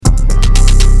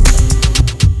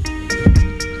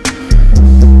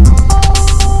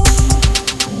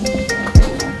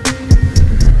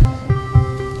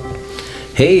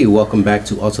Hey, welcome back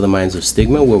to Alter the Minds of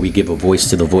Stigma, where we give a voice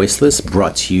to the voiceless,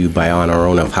 brought to you by On Our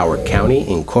Own of Howard County,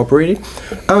 Incorporated.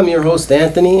 I'm your host,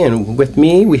 Anthony, and with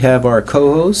me we have our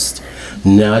co-host,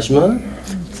 Najma.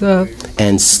 What's up?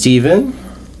 And Steven.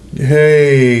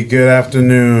 Hey, good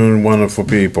afternoon, wonderful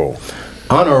people.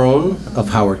 On Our Own of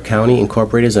Howard County,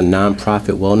 Incorporated is a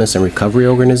non-profit wellness and recovery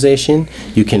organization.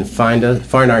 You can find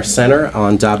our center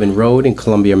on Dobbin Road in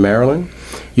Columbia, Maryland.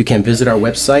 You can visit our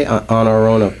website on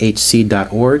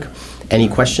onourownofhc.org. Any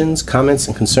questions, comments,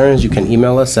 and concerns, you can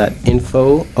email us at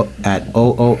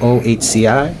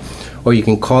info@oohci, or you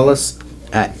can call us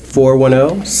at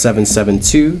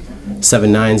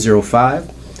 410-772-7905.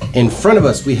 In front of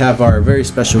us, we have our very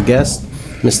special guest,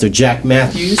 Mr. Jack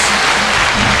Matthews.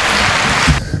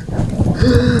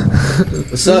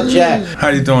 What's up, Jack? How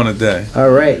you doing today? All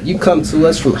right, you come to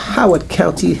us from Howard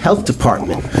County Health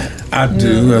Department. I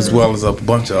do, as well as a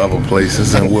bunch of other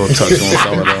places, and we'll touch on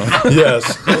some of them. Yes.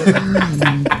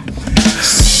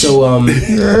 So,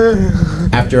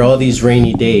 after all these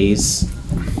rainy days,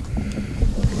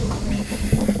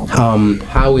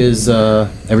 how is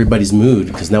everybody's mood?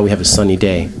 Because now we have a sunny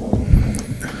day.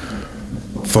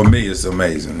 For me, it's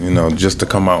amazing, just to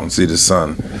come out and see the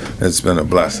sun. It's been a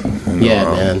blessing. Yeah,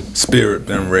 man. Spirit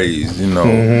been raised,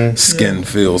 Skin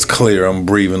feels clear. I'm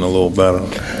breathing a little better.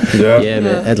 Yeah,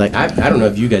 man. And I don't know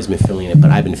if you guys been feeling it,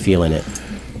 but I've been feeling it.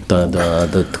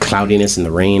 The cloudiness and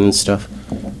the rain and stuff.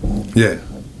 Yeah.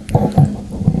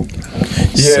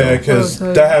 Yeah, because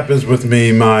that happens with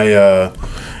me. My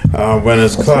when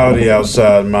it's cloudy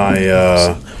outside,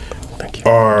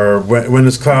 when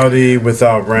it's cloudy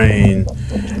without rain,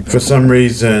 for some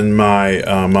reason my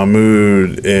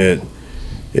mood it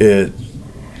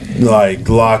like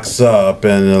locks up,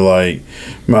 and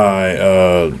my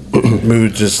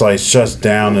mood just shuts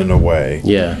down in a way.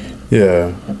 Yeah.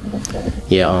 Yeah.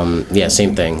 Yeah.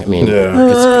 Same thing. I mean,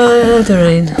 The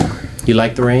rain. You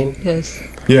like the rain? Yes.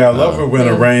 Yeah, I love it when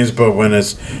it rains, but when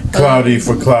it's cloudy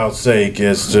for cloud's sake,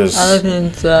 it's just. I live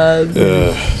inside.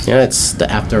 Yeah, it's the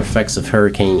after effects of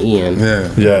Hurricane Ian. Yeah.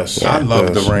 Yes. I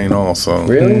love the rain also.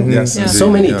 Really? Mm-hmm. Yes. Yeah. Indeed, So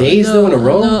many yeah. days though in a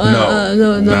row? No.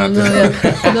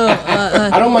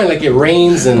 I don't mind like it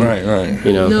rains and Right.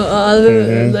 No, I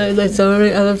live like summer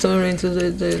rain. I love summer rain too.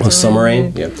 summer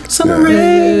rain? Yeah. Summer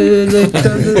rain.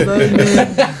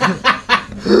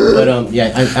 But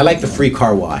I like the free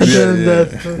car wash.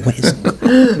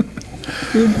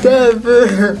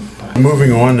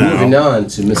 Moving on now. Moving on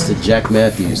to Mr. Jack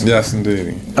Matthews. Yes,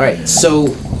 indeed. All right, so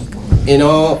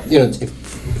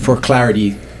for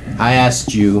clarity, I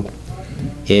asked you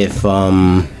if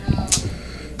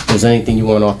there's anything you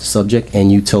want off the subject,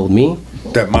 and you told me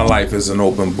That my life is an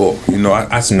open book.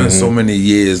 I spent so many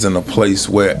years in a place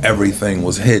where everything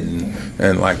was hidden,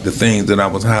 and the things that I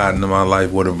was hiding in my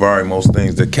life were the very most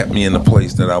things that kept me in the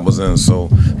place that I was in. So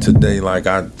today,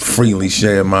 I freely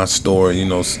share my story,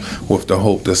 with the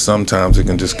hope that sometimes it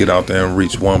can just get out there and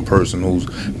reach one person who's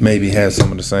maybe has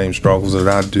some of the same struggles that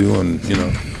I do, and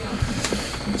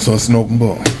so it's an open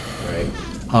book. right.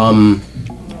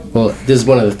 Well, this is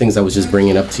one of the things I was just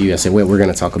bringing up to you. I said, we're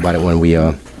going to talk about it when we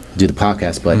do the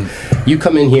podcast, but you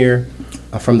come in here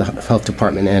from the health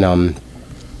department, and I'm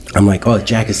like, oh,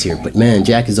 Jack is here, but man,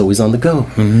 Jack is always on the go.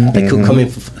 He'll come in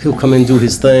and do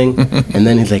his thing, and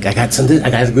then he's like, I got something, I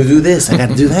got to go do this, I got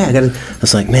to do that, I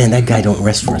was like, man, that guy don't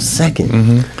rest for a second.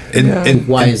 And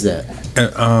why is that?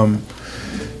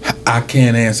 I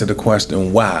can't answer the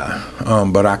question why,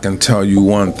 but I can tell you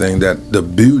one thing, that the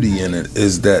beauty in it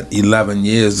is that 11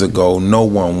 years ago, no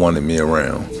one wanted me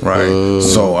around, right?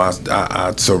 So I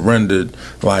surrendered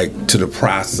to the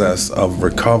process of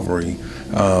recovery,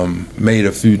 made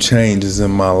a few changes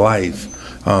in my life,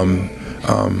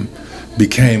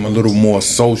 became a little more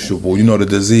sociable. The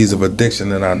disease of addiction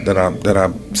that I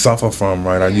suffer from,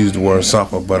 right? I use the word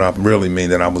suffer, but I really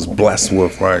mean that I was blessed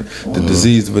with, right? The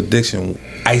disease of addiction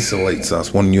isolates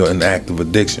us when you're in active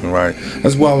addiction, right?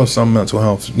 As well as some mental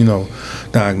health,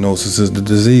 diagnoses. The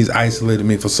disease isolated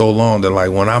me for so long that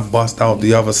when I bust out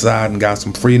the other side and got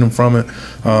some freedom from it,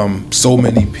 so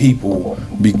many people,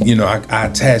 I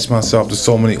attached myself to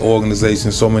so many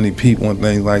organizations, so many people and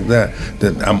things like that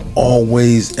I'm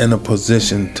always in a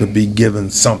position to be given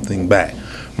something back.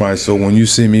 Right, so when you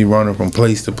see me running from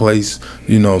place to place,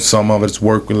 some of it's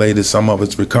work related, some of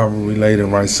it's recovery related,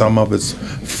 right? Some of it's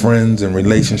friends and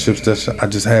relationships that I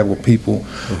just have with people.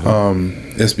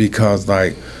 It's because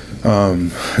God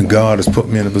has put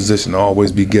me in a position to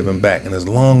always be giving back, and as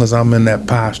long as I'm in that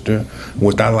posture,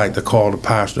 which I like to call the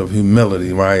posture of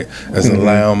humility, right, as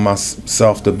allowing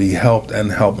myself to be helped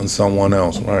and helping someone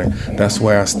else, right? That's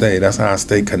where I stay. That's how I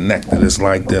stay connected. It's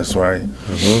like this, right?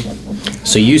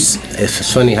 So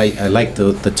it's funny how I like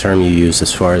the term you use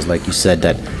as far as like you said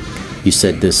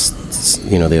this,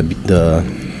 you know,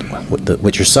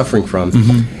 what you're suffering from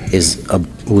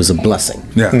was a blessing.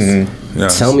 Yes.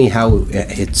 Yes. Tell me how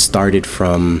it started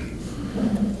from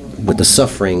with the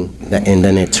suffering and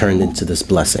then it turned into this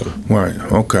blessing. Right.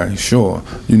 Okay. Sure.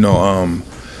 You know,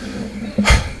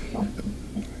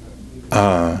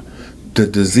 the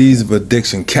disease of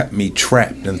addiction kept me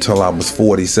trapped until I was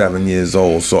 47 years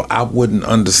old. So I wouldn't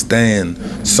understand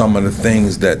some of the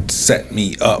things that set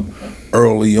me up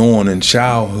early on in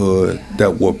childhood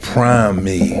that would prime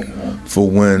me for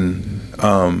when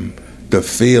the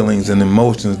feelings and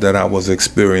emotions that I was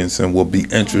experiencing will be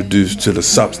introduced to the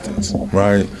substance,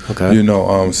 right? Okay. You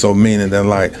know, so meaning that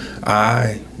like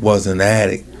I was an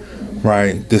addict,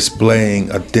 right, displaying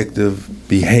addictive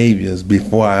behaviors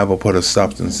before I ever put a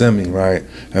substance in me, right?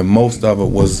 And most of it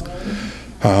was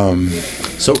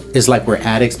so it's like we're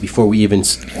addicts before we even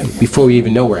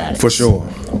know we're addicts. for sure.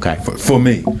 Okay. For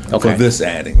me, Okay. for this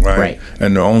addict, right? Right.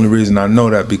 And the only reason I know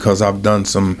that because I've done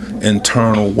some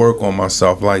internal work on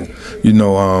myself. Like, you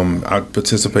know, I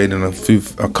participate in a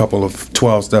couple of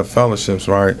 12-step fellowships,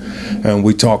 right? And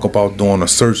we talk about doing a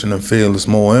searching and fearless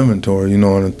more inventory, you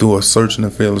know, and through a searching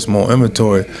and fearless more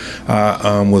inventory,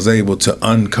 I was able to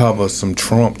uncover some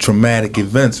traumatic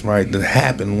events, right, that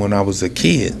happened when I was a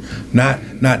kid.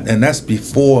 And that's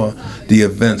before the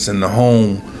events in the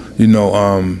home. You know,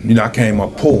 I came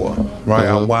up poor, right?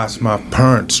 I watched my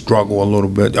parents struggle a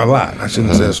lot. I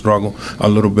shouldn't say struggle, a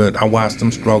little bit. I watched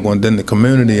them struggle, and then the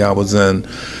community I was in,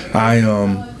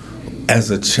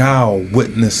 as a child,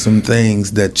 witnessed some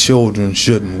things that children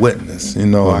shouldn't witness. You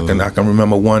know, I can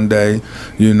remember one day,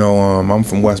 you know, I'm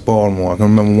from West Baltimore. I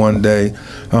can remember one day,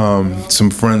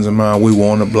 some friends of mine, we were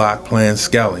on the block playing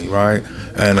Skelly, right?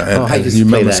 And you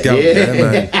remember Skelly?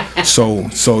 Yeah, man.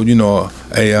 So you know,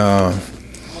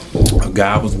 a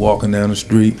guy was walking down the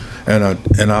street, and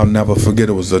I'll never forget.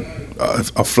 It was a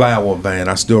flower van.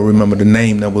 I still remember the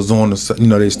name that was on the. You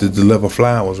know, they used to deliver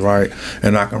flowers, right?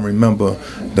 And I can remember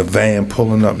the van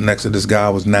pulling up next to this guy. I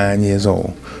was 9 years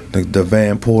old. The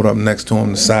van pulled up next to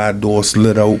him. The side door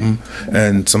slid open,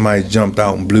 and somebody jumped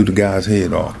out and blew the guy's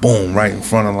head off. Boom! Right in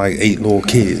front of like 8 little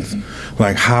kids.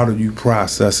 Like, how do you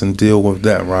process and deal with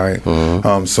that, right?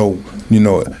 So you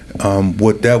know,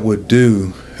 what that would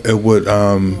do. It would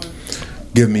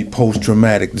give me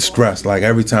post-traumatic distress. Like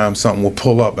every time something will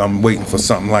pull up, I'm waiting for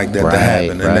something like that to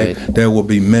happen. And there will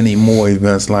be many more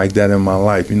events like that in my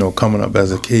life, you know, coming up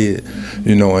as a kid,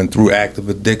 you know, and through active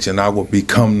addiction, I would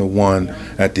become the one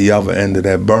at the other end of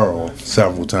that barrel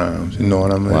several times. You know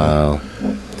what I mean? Wow.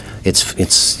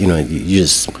 It's you know, you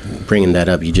just bringing that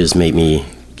up, you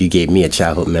gave me a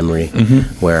childhood memory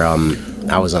where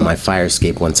I was on my fire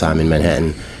escape one time in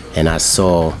Manhattan, and I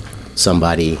saw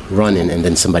somebody running and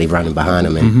then somebody running behind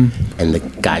him and the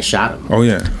guy shot him. Oh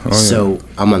yeah. So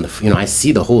I'm on I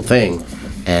see the whole thing,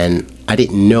 and I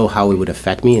didn't know how it would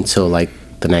affect me until like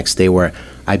the next day, where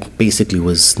I basically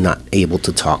was not able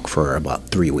to talk for about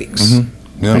 3 weeks.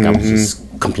 Yeah. Like I was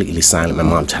just completely silent. My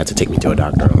mom had to take me to a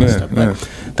doctor and all that stuff.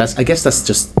 But I guess that's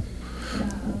just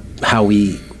how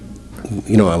we,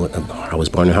 you know, I was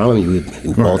born in Harlem, you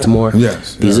in Baltimore.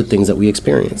 Yes. These are things that we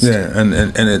experience. Yeah,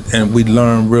 and we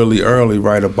learn really early,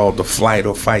 right, about the flight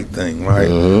or fight thing,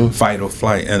 right? Fight or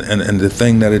flight, and the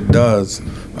thing that it does,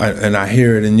 and I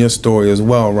hear it in your story as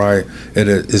well, right?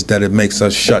 Is that it makes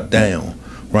us shut down.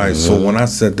 Right, so when I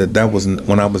said that was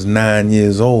when I was 9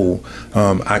 years old,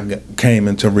 I came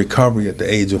into recovery at the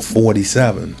age of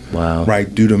 47. Wow.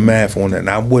 Right, do the math on that. And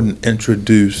I wouldn't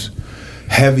introduce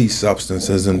heavy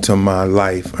substances into my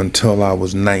life until I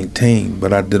was 19,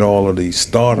 but I did all of these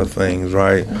starter things,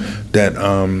 right? That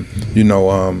you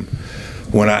know,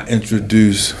 when I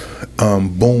introduced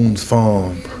Boone's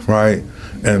Farm, right?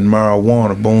 And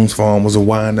marijuana, Boone's Farm was a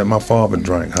wine that my father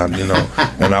drank, you know,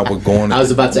 and I would go on. I was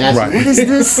about to ask you, what is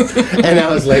this? And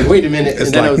I was like, wait a minute.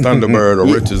 It's like Thunderbird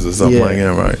or Riches or something like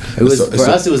that, right? It was for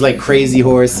us. It was like Crazy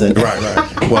Horse and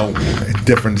right. Well,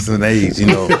 difference in age, you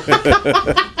know.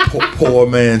 Poor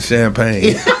man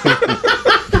champagne.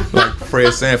 Like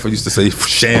Fred Sanford used to say,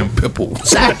 sham pipple.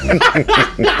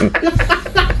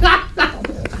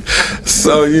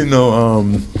 So you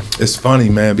know, it's funny,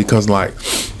 man, because like,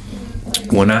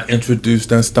 when I introduced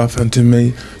that stuff into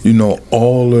me, you know,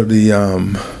 all of the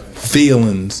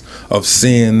feelings of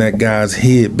seeing that guy's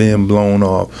head being blown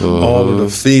off, all of the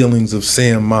feelings of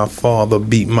seeing my father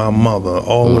beat my mother,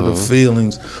 all of the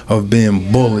feelings of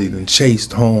being bullied and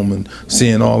chased home and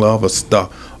seeing all the other stuff,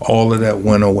 all of that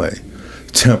went away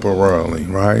temporarily,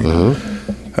 right?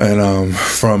 And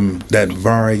from that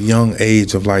very young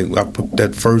age of like, I put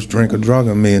that first drink of drug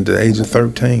in me at the age of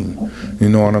 13. You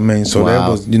know what I mean? So that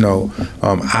was,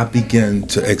 I began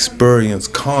to experience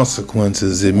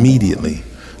consequences immediately,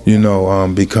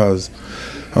 because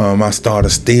I started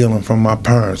stealing from my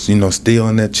parents,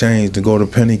 stealing their change to go to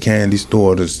penny candy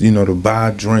store, to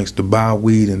buy drinks, to buy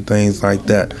weed and things like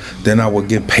that. Then I would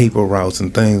get paper routes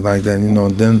and things like that,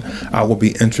 Then I would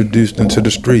be introduced into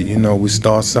the street, we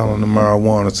start selling the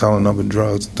marijuana, selling other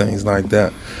drugs and things like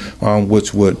that,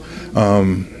 which would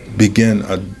begin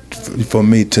for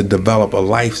me to develop a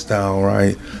lifestyle,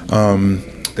 right?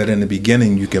 That in the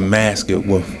beginning you can mask it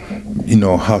with,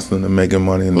 hustling and making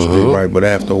money in the street, right? But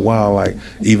after a while, like,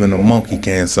 even a monkey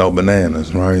can't sell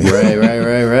bananas, right?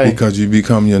 Right. Because you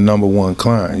become your number one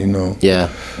client, Yeah.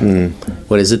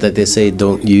 What is it that they say?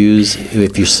 Don't use,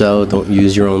 if you sell, don't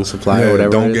use your own supply or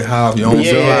whatever. Don't get high off your own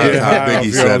supply. Get high off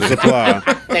your own supply.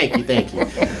 Thank you.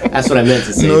 That's what I meant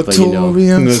to say.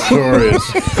 Notorious.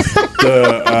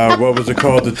 What was it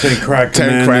called? The 10 crack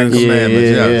commandments.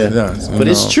 Yes. But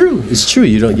it's true.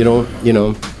 You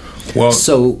don't. Well,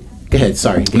 so go ahead.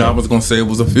 Sorry. No, I was gonna say it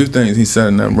was a few things he said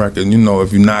in that record.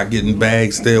 If you're not getting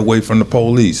bags, stay away from the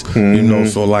police.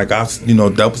 So like that's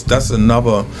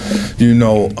another,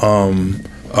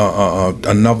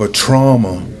 another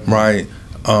trauma, right?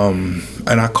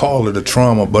 And I call it a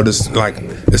trauma, but it's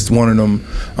one of them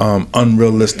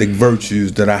unrealistic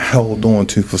virtues that I held on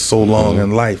to for so long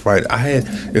in life, right?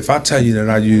 If I tell you that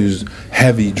I used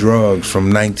heavy drugs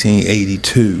from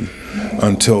 1982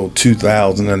 until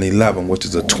 2011, which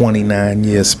is a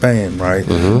 29-year span, right?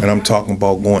 And I'm talking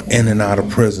about going in and out of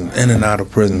prisons, in and out of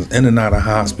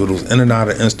hospitals, in and out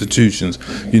of institutions,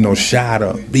 shot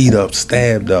up, beat up,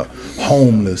 stabbed up,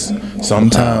 homeless,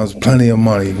 sometimes plenty of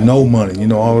money, no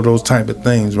money, all of those type of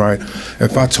things, right?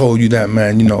 If I told you that,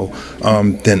 man,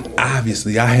 then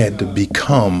obviously I had to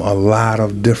become a lot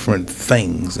of different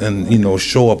things and,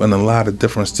 show up in a lot of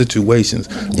different situations,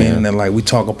 meaning that, like, we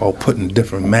talk about putting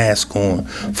different masks on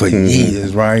for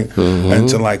years, right? And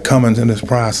to like come into this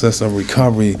process of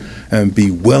recovery and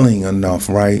be willing enough,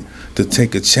 right, to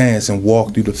take a chance and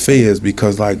walk through the fears,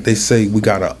 because like they say, we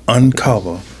gotta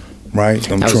uncover,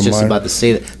 right? I was just about to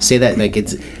say that like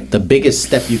it's the biggest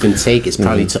step you can take is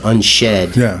probably to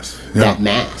unshed that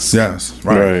mask. Yes,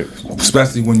 right.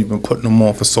 Especially when you've been putting them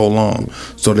on for so long.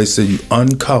 So they say you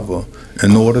uncover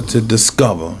in order to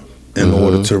discover, in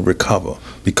order to recover,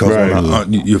 because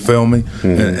you feel me,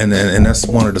 and that's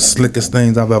one of the slickest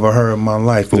things I've ever heard in my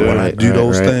life. But when I do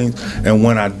those things, and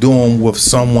when I do them with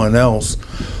someone else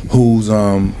who's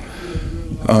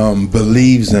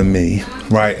believes in me,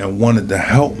 right, and wanted to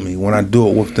help me, when I do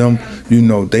it with them,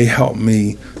 they help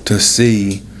me to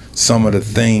see some of the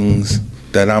things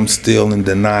that I'm still in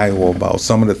denial about,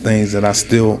 some of the things that I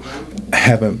still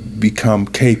haven't become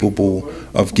capable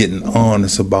of getting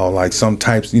honest about. Like some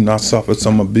types, I suffered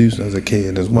some abuse as a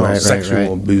kid as well,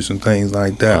 sexual abuse and things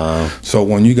like that. So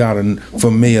when you got,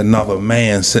 for me, another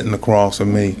man sitting across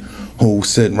from me who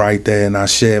sit right there, and I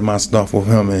share my stuff with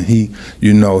him, and he,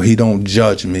 he don't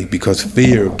judge me, because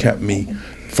fear kept me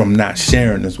from not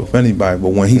sharing this with anybody. But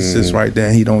when he sits right there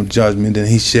and he don't judge me, then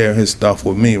he share his stuff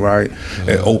with me, right?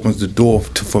 It opens the door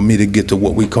for me to get to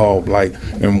what we call, like,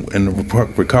 in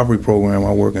the recovery program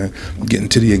I work in, getting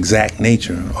to the exact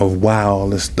nature of why all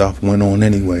this stuff went on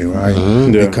anyway, right?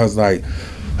 Because, like,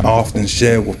 I often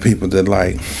share with people that,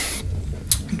 like,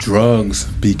 drugs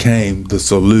became the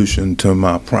solution to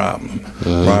my problem,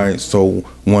 right? So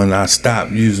when I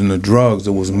stopped using the drugs,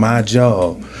 it was my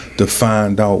job to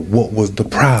find out what was the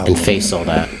problem and face all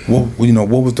that. What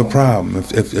was the problem?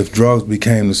 If drugs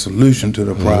became the solution to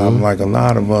the problem, like a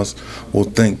lot of us will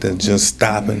think that just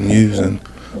stopping using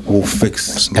will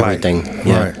fix everything.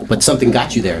 Right. But something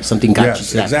got you there. Something got you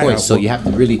to that point. So you have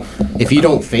to really, if you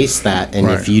don't face that, and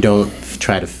if you don't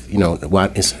try to, I don't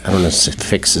know if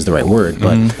fix is the right word,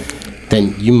 but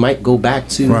then you might go back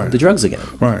to the drugs again.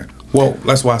 Right. Well,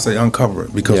 that's why I say uncover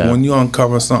it, because when you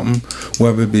uncover something,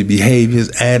 whether it be behaviors,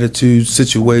 attitudes,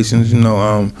 situations,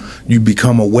 you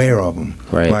become aware of them.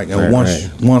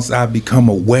 Once I become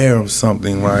aware of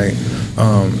something, right,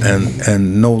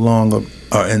 and no longer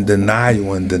are in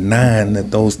denial and denying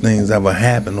that those things ever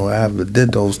happened or I ever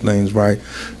did those things, right,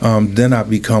 then I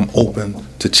become open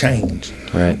to change.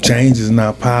 Right. Change is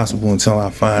not possible until I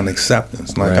find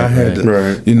acceptance. Like I had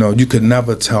to, you could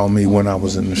never tell me when I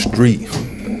was in the street,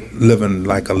 living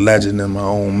like a legend in my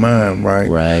own mind,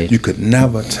 right? You could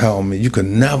never tell me, you could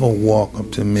never walk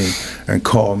up to me and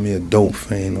call me a dope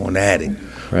fiend or an addict,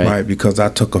 right? Because I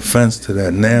took offense to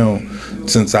that. Now,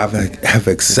 since I have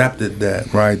accepted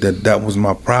that, right, that was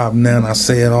my problem. Now I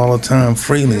say it all the time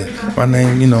freely. My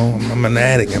name, I'm an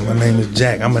addict, and my name is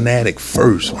Jack. I'm an addict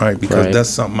first, right? Because that's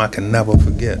something I can never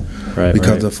forget. Right.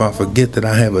 Because if I forget that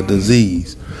I have a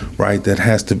disease, right, that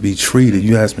has to be treated.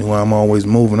 You ask me why I'm always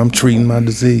moving. I'm treating my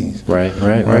disease. Right.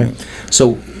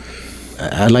 So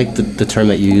I like the term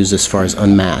that you use as far as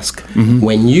unmask. Mm-hmm.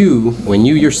 When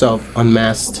you yourself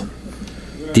unmasked,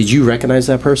 did you recognize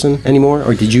that person anymore,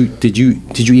 or did you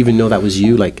even know that was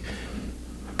you? Like,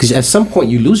 because at some point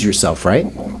you lose yourself, right?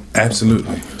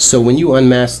 Absolutely. So when you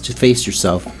unmasked to face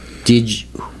yourself,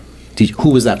 who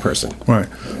was that person? Right.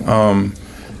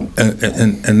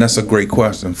 And that's a great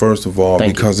question, first of all,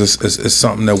 because it's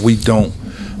something that we don't,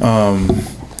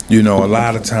 a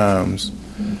lot of times,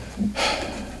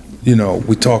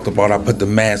 we talked about I put the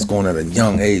mask on at a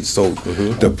young age. So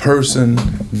the person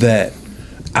that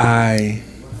I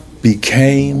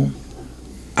became,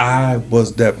 I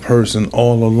was that person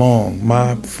all along.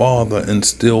 My father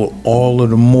instilled all of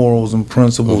the morals and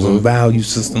principles and value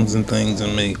systems and things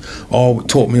in me.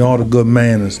 Taught me all the good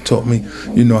manners. Taught me,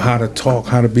 how to talk,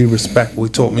 how to be respectful. He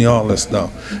taught me all that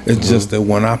stuff. It's just that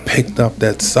when I picked up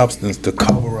that substance to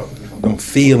cover up them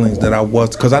feelings that I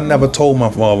was, because I never told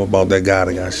my father about that guy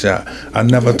that got shot. I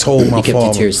never told my father. You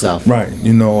kept it to yourself. Right.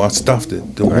 I stuffed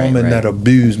it. The woman that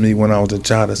abused me when I was a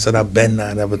child, I said I better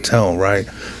not ever tell, right?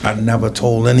 I never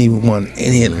told anyone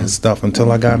any of that stuff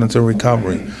until I got into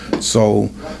recovery. So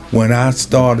when I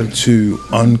started to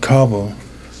uncover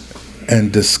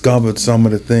and discovered some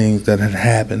of the things that had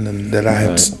happened and that I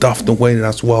had stuffed away that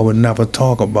I swore I would never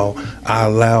talk about, I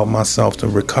allowed myself to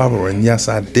recover. And yes,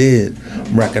 I did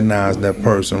recognize that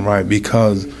person, right?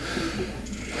 Because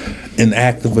in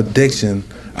active addiction,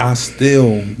 I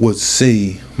still would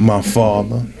see my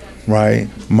father, right?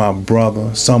 My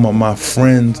brother, some of my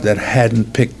friends that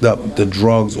hadn't picked up the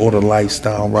drugs or the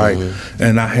lifestyle, right?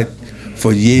 And I had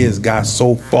for years got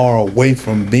so far away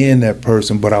from being that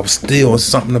person, but I was still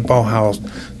something about how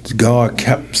God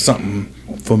kept something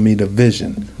for me to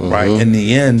vision, right? In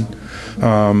the end,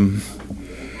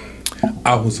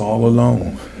 I was all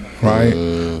alone, right?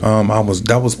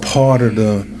 That was part of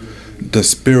the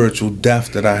spiritual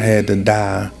death that I had to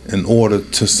die in order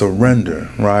to surrender,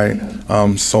 right?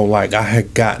 So like I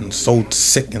had gotten so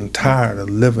sick and tired of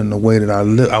living the way that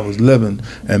I was living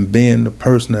and being the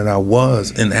person that I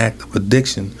was in active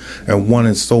addiction, and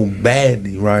wanted so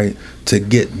badly, right, to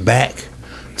get back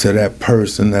to that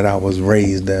person that I was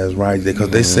raised as, right? Because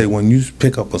they say when you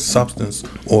pick up a substance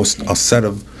or a set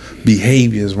of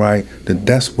behaviors, right,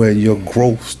 that's where your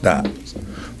growth stops.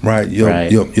 Right,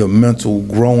 your mental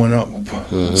growing up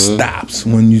stops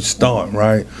when you start,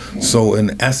 right? So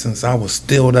in essence, I was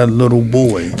still that little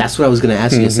boy. That's what I was going to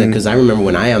ask you, because I remember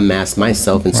when I unmasked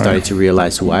myself and started to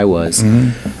realize who I was,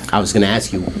 I was going to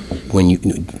ask you,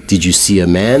 did you see a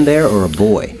man there or a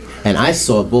boy? And I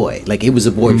saw a boy. Like, it was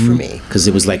a boy for me, because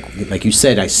it was like you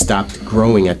said, I stopped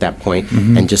growing at that point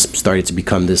and just started to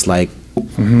become this, like,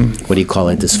 what do you call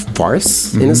it, this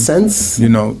farce, in a sense?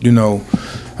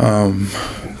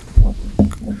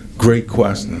 Great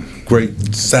question.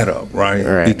 Great setup,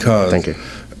 right? Because Thank you.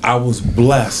 I was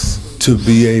blessed to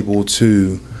be able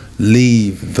to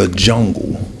leave the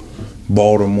jungle,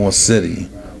 Baltimore City,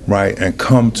 right, and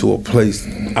come to a place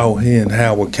out here in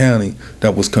Howard County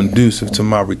that was conducive to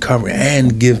my recovery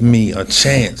and give me a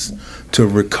chance to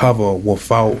recover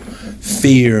without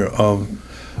fear of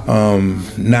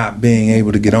not being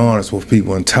able to get honest with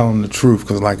people and tell them the truth.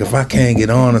 Because like, if I can't get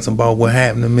honest about what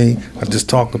happened to me, I just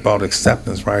talked about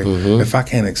acceptance, right? If I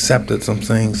can't accept that some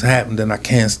things happened, then I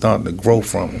can't start to grow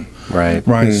from them.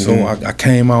 Right. So I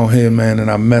came out here, man,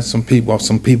 and I met some people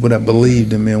that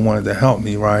believed in me and wanted to help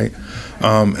me, right?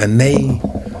 And they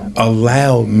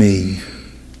allowed me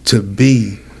to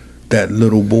be that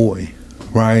little boy,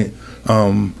 right?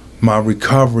 My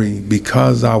recovery,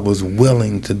 because I was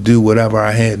willing to do whatever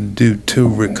I had to do to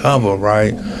recover,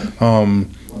 right?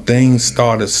 Things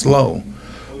started slow,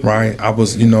 right? I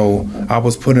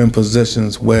was put in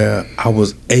positions where I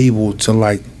was able to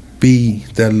like be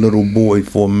that little boy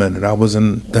for a minute. I was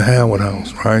in the Howard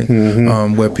House, right?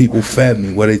 Where people fed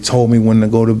me, where they told me when to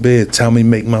go to bed, tell me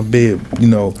make my bed,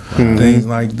 things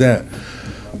like that.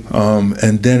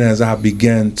 And then as I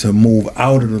began to move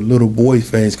out of the little boy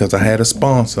phase, because I had a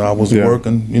sponsor, I was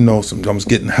working, I was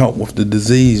getting help with the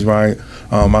disease, right?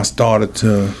 I started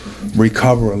to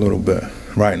recover a little bit,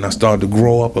 right? And I started to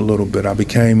grow up a little bit. I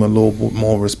became a little bit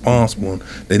more responsible.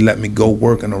 They let me go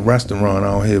work in a restaurant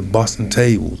out here busting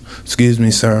tables. Excuse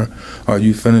me, sir, are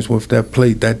you finished with that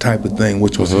plate? That type of thing,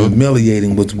 which was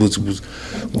humiliating, which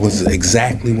was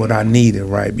exactly what I needed,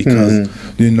 right? Because,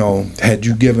 you know, had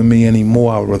you given me any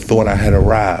more, I would have thought I had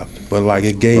arrived. But like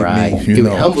it gave me, you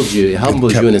know. It humbled you. It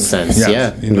humbled you in a sense,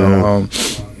 yeah. You know,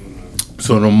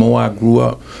 so the more I grew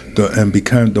up and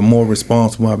became, the more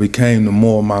responsible I became, the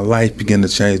more my life began to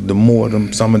change. The more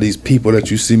some of these people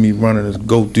that you see me running to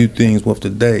go do things with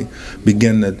today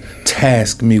begin to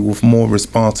task me with more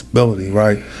responsibility,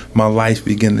 right? My life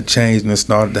began to change and it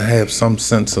started to have some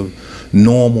sense of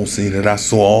normalcy that I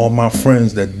saw all my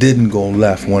friends that didn't go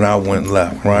left when I went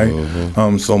left, right?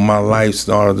 So my life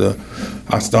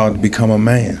I started to become a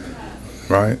man,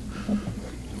 right?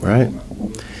 Right.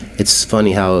 It's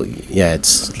funny how, yeah, I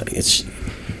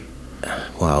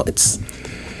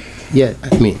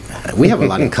mean, we have a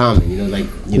lot in common, you know, like,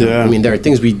 you know, I mean, there are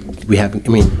things we have, I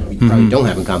mean, we probably don't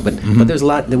have in common, but there's a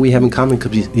lot that we have in common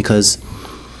because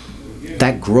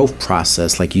that growth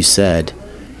process, like you said,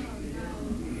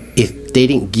 if they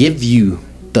didn't give you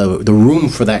the room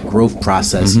for that growth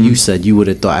process, you said you would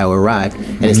have thought I arrived,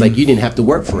 and it's like you didn't have to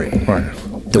work for it. Right.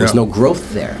 There was no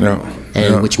growth there,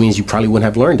 and which means you probably wouldn't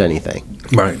have learned anything.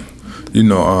 Right. You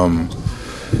know,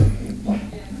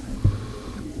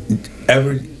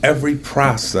 every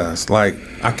process, like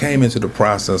I came into the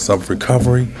process of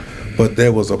recovery, but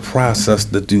there was a process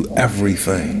to do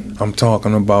everything. I'm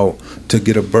talking about to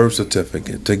get a birth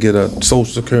certificate, to get a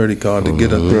social security card, to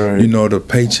get a, you know, to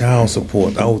pay child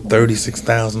support. I owed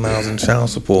 $36,000 in child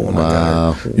support when I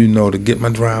got it. You know, to get my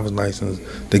driver's license,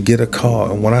 to get a car.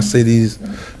 And when I say these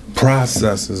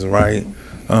processes, right,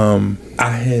 I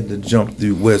had to jump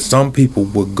through where some people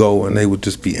would go and they would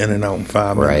just be in and out in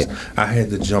 5 minutes. Right. I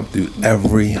had to jump through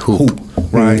every hoop,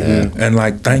 right? And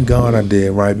like, thank God I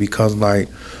did, right? Because like,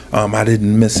 I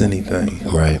didn't miss anything.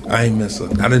 Right. I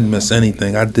didn't miss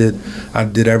anything. I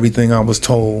did everything I was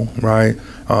told, right?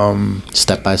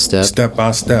 Step by step. Step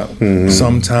by step.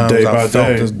 Sometimes I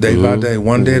felt this day by day,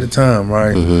 one day at a time,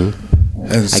 right?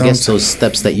 And I guess those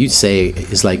steps that you say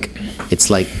is like, it's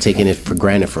like taking it for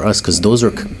granted for us because those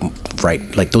are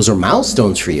like those are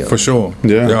milestones for you. For sure.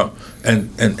 Yeah.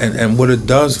 And what it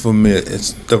does for me,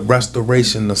 it's the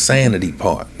restoration of sanity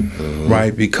part,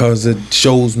 right? Because it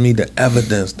shows me the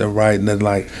evidence that that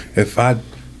like if I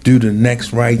do the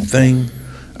next right thing,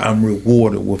 I'm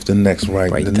rewarded with the next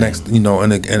next, you know,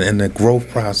 and the growth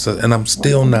process, and I'm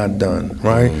still not done,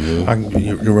 right?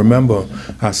 You remember,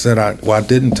 I said I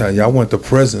didn't tell you, I went to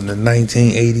prison in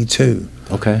 1982.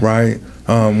 Okay. Right?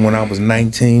 When I was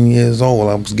 19 years old,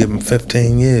 I was given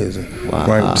 15 years,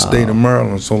 right, with the state of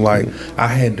Maryland. So like, I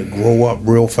had to grow up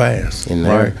real fast,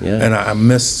 right? Yeah. And I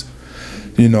miss,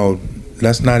 you know.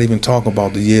 Let's not even talk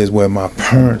about the years where my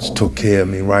parents took care of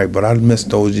me, right? But I missed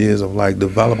those years of like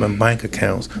developing bank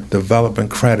accounts, developing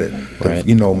credit,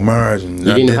 you know, margin.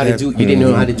 You didn't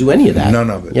know how to do any of that.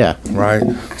 None of it. Yeah. Right.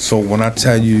 So when I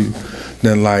tell you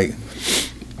that, like,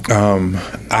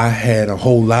 I had a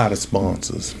whole lot of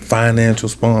sponsors, financial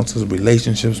sponsors,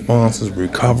 relationship sponsors,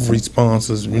 recovery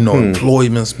sponsors, you know,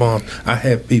 employment sponsors. I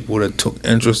had people that took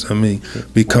interest in me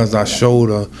because I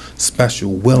showed a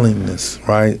special willingness,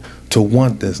 right, to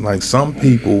want this. Like some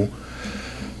people,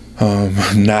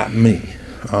 not me,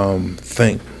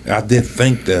 I did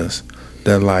think this,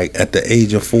 that like at the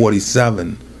age of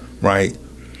 47, right,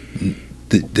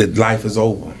 that life is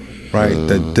over, right,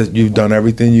 that you've done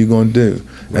everything you're going to do.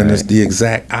 And it's the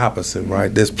exact opposite, right?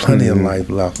 There's plenty of life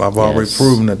left. I've already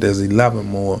proven that there's 11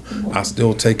 more. I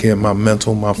still take care of my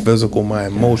mental, my physical, my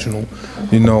emotional,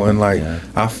 you know, and like,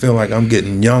 I feel like I'm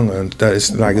getting younger and that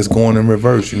it's like it's going in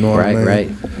reverse, you know what I mean? Right.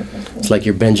 It's like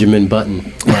your Benjamin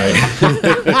Button. Right.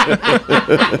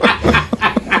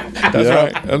 That's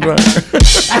right.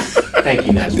 Thank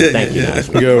you, Najma. Thank you,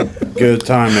 Najma. Good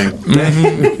timing.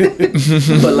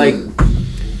 But like,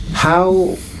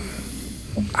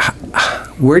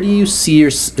 where do you see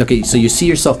okay, so you see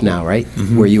yourself now, right?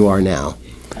 Where you are now.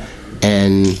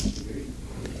 And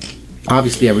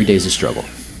obviously every day is a struggle,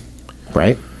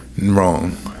 right?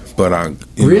 Wrong. But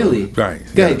really? Right.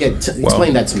 Go ahead,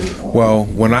 explain that to me. Well,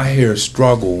 when I hear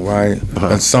struggle, right,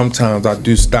 and sometimes I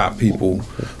do stop people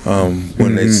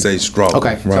when they say struggle,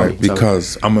 okay, right,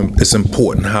 because it's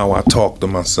important how I talk to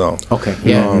myself. Okay,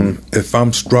 yeah. If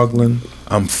I'm struggling,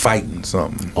 I'm fighting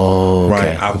something. Oh,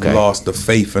 okay, right. I've lost the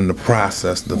faith in the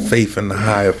process, the faith in the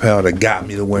higher power that got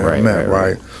me to where I'm at,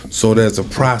 right? So there's a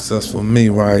process for me,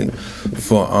 right,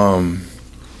 for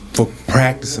for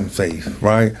practicing faith,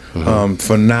 right?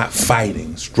 For not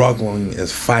fighting. Struggling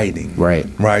is fighting. Right.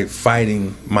 Right?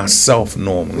 Fighting myself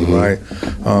normally, right?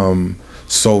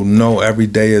 So no, every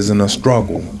day isn't a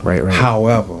struggle. Right.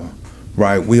 However,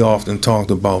 right, we often talked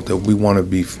about that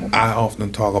I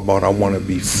often talk about I want to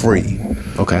be free.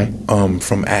 Okay.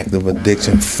 From active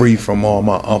addiction, free from all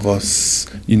my other,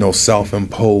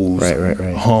 self-imposed,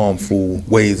 Right. harmful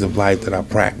ways of life that I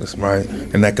practice, right?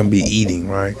 And that can be eating,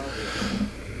 right?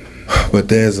 But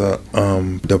there's a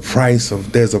price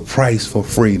for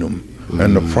freedom.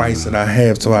 And the price that I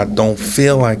have so I don't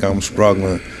feel like I'm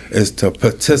struggling is to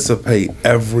participate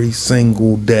every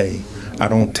single day. I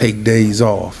don't take days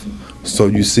off. So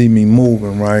you see me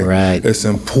moving, right? Right. It's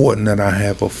important that I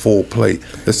have a full plate.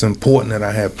 It's important that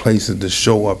I have places to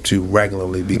show up to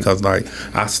regularly because, like,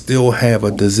 I still have a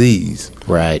disease.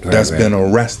 Right. That's been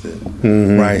arrested,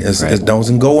 right? It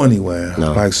doesn't go anywhere.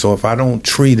 No. Like, so if I don't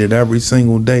treat it every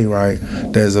single day, right,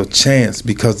 there's a chance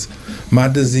because my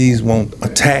disease won't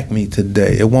attack me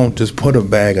today. It won't just put a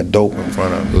bag of dope in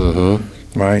front of me.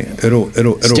 Right,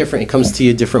 It's different. It comes to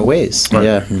you different ways. Right.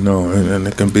 Yeah, and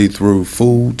it can be through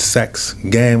food, sex,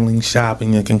 gambling,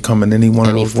 shopping. It can come in any one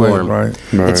of those form. ways,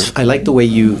 right? I like the way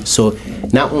you. So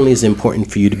not only is it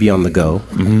important for you to be on the go,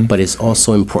 but it's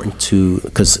also important to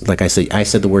because, like I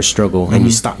said the word struggle, and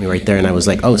you stopped me right there, and I was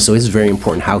like, oh, so it's very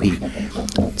important how he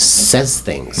says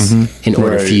things in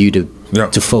order for you to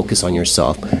focus on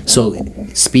yourself. So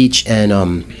speech and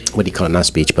what do you call it? Not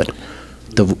speech, but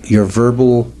your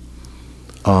verbal.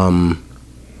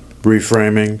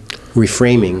 Reframing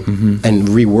and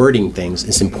rewording things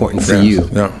is important for you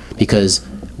because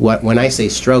when I say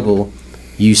struggle,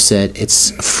 you said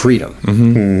it's freedom,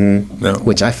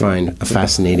 which I find a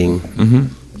fascinating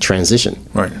transition.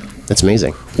 Right, that's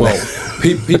amazing. Well,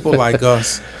 people like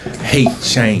us hate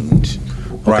change.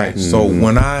 Right. Okay. So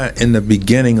when in the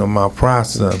beginning of my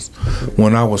process,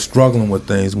 when I was struggling with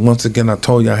things, once again I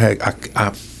told you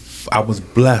I was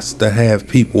blessed to have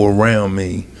people around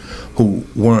me who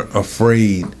weren't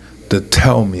afraid to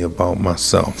tell me about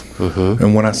myself.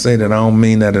 And when I say that, I don't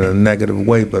mean that in a negative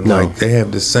way, but like they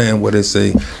have this saying where they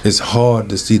say it's hard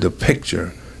to see the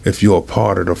picture if you're a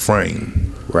part of the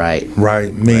frame. Right.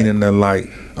 Meaning that like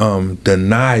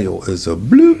denial is a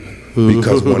bloop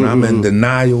because when I'm in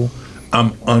denial,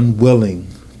 I'm unwilling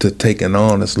to take an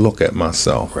honest look at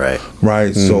myself.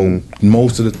 Right. So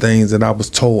most of the things that I was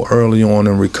told early on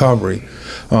in recovery,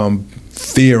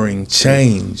 fearing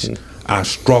change, I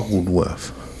struggled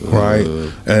with. Right.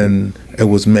 And it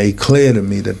was made clear to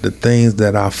me that the things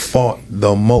that I fought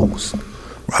the most,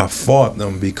 I fought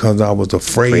them because I was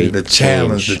afraid of the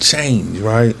challenge, the change,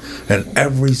 right? And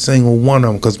every single one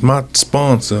of them, because my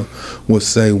sponsor would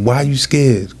say, why you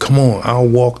scared? Come on, I'll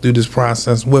walk through this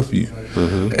process with you.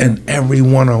 And every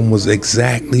one of them was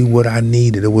exactly what I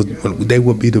needed. They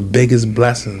would be the biggest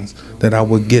blessings that I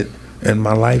would get in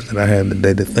my life that I had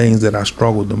today, the things that I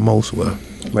struggled the most with.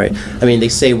 Right. I mean, they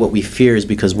say what we fear is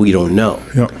because we don't know.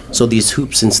 So these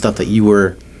hoops and stuff that you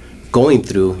were going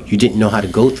through, you didn't know how to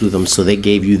go through them, so they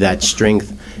gave you that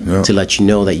strength to let you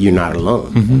know that you're not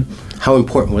alone. How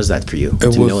important was that for you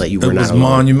know that you were not alone? It was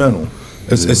monumental.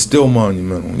 It's still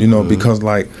monumental, because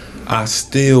like I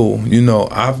still,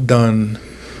 I've done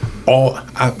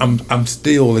I'm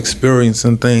still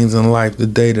experiencing things in life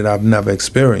today that I've never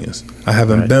experienced. I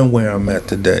haven't been where I'm at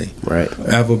today,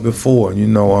 ever before.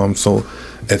 So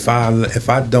if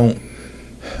I don't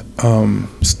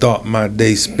start my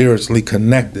day spiritually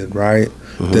connected,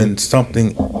 then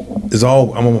something is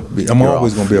I'm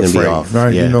always gonna be afraid,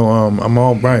 right? I'm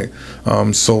all right.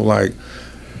 So like,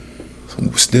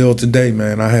 still today,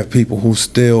 man, I have people who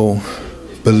still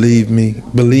believe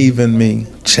in me,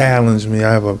 challenge me.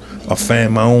 I have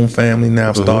my own family now.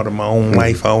 I've started my own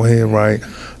life out here, right?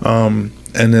 And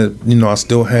I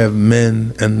still have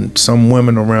men and some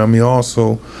women around me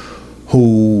also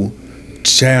who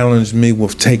challenged me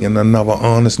with taking another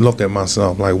honest look at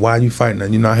myself. Like, why are you fighting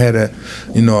that? I had a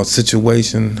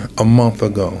situation a month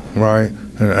ago, right?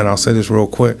 And I'll say this real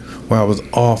quick, where I was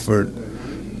offered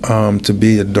to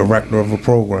be a director of a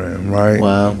program, right?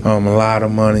 Wow. A lot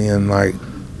of money, and like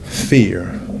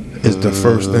fear is the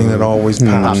first thing that always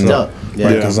pops up.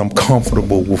 Because I'm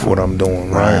comfortable with what I'm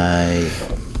doing, right?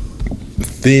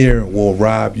 Fear will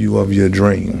rob you of your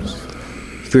dreams.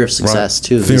 Fear of success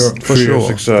too. Fear of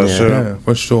success, yeah,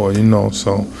 for sure.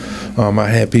 So I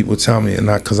had people tell me, and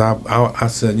because I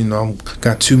said, I'm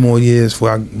got 2 more years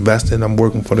before I invested. I'm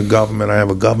working for the government. I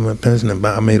have a government pension, and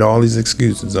I made all these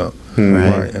excuses up,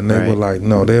 right? And they were like,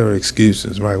 no, they're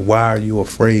excuses, right? Why are you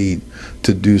afraid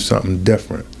to do something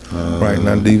different? right?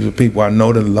 Now these are people I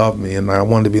know that love me, and I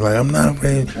wanted to be like, I'm not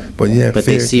afraid, but yeah, But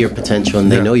fear. they see your potential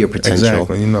and they know your potential.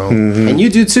 Exactly, you know. And you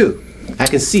do too. I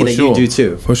can see For that sure. you do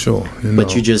too. For sure. You But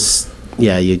know. you just,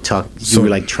 yeah, you were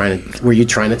like were you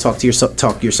trying to talk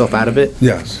yourself out of it?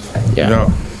 Yes. Yeah.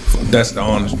 No. That's the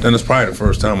honest, and it's probably the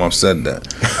first time I've said that,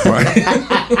 right?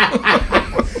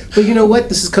 But you know what?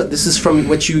 This is from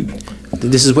what you.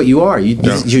 This is what you are.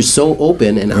 You're so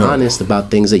open and honest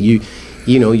about things that you're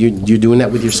doing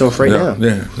that with yourself right now.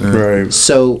 Yeah. Right.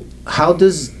 So how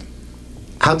does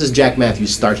Jack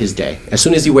Matthews start his day? As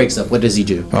soon as he wakes up, what does he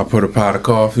do? I put a pot of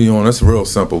coffee on. It's real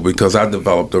simple because I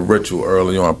developed a ritual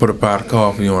early on. I put a pot of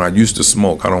coffee on. I used to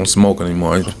smoke. I don't smoke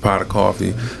anymore. I use a pot of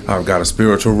coffee. I've got a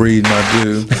spiritual reading I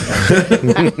do.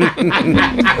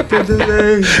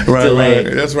 right.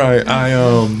 That's right.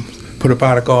 I put a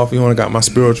pot of coffee on. I got my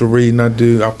spiritual reading I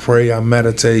do. I pray. I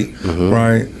meditate.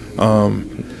 Right.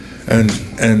 And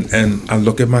I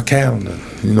look at my calendar.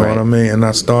 You know what I mean? And I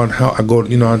I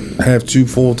have 2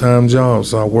 full-time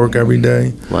jobs, so I work every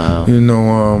day. Wow. You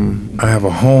know, I have a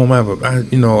home. I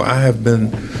have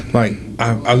been, like,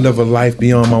 I live a life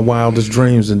beyond my wildest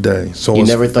dreams today. So You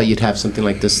never thought you'd have something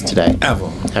like this today?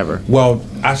 Ever. Well,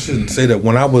 I shouldn't say that.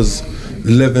 When I was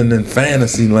living in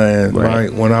fantasy land,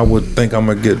 right? When I would think I'm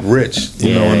gonna get rich,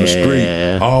 you know, in the street,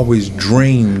 I always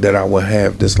dreamed that I would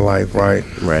have this life, right?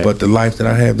 But the life that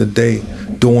I have today,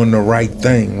 doing the right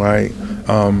thing, right,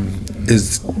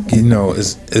 is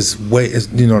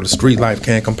the street life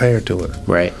can't compare to it.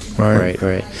 Right.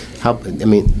 How? I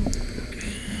mean,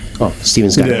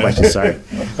 Steven's got a question. Sorry.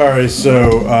 All right.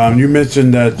 So you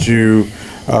mentioned that you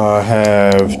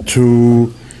have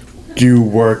two. Do you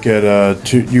work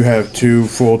at you have 2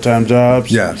 full-time jobs?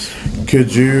 Yes.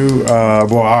 Could you?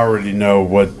 Well, I already know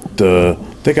I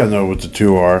think I know what the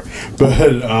 2 are, but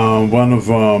one of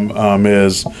them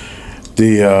is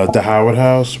the Howard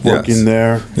House. Working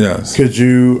there. Yes. Could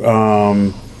you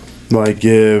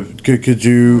could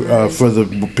you for the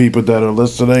people that are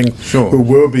listening, who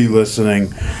will be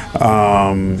listening,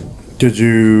 could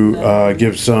you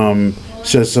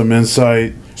shed some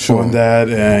insight on that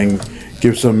and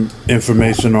give some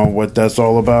information on what that's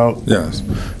all about? Yes.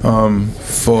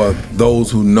 For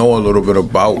those who know a little bit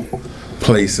about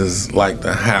places like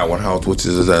the Howard House, which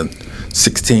is a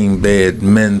 16-bed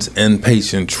men's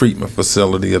inpatient treatment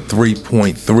facility, a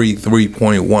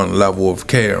 3.1 level of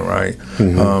care, right?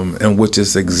 And which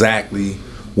is exactly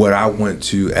what I went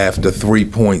to after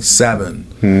 3.7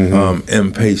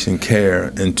 inpatient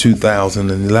care in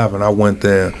 2011. I went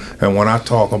there, and when I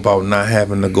talk about not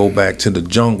having to go back to the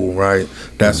jungle, right,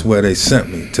 that's where they sent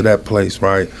me, to that place,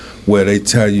 right, where they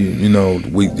tell you, you know,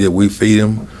 we feed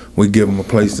them, we give them a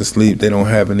place to sleep. They don't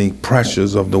have any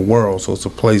pressures of the world. So it's a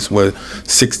place where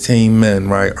 16 men,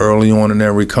 right, early on in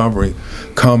their recovery,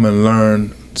 come and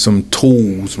learn some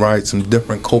tools, right, some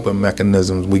different coping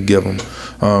mechanisms we give them,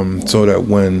 so that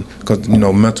because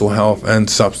mental health and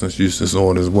substance use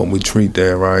disorders is what we treat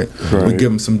there, right? We give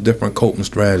them some different coping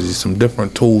strategies, some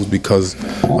different tools, because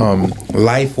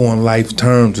life on life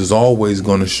terms is always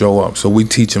going to show up. So we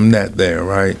teach them that there,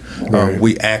 right?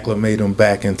 We acclimate them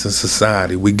back into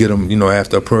society. We get them,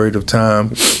 after a period of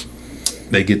time,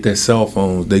 they get their cell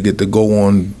phones, they get to go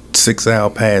on 6-hour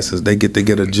passes, they get to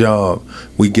get a job.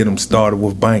 We get them started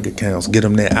with bank accounts, get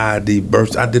them their ID,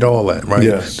 births. I did all that, right?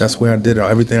 Yes. That's where I did it.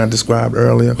 Everything I described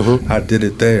earlier, I did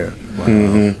it there.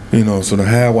 So the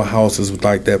Howard House is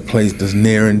like that place that's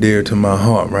near and dear to my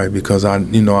heart, right? Because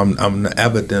I'm the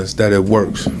evidence that it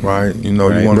works, right? You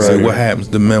want to say what happens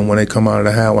to men when they come out of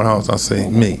the Howard House? I say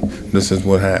me. This is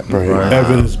what happened, right?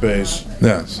 Evidence based.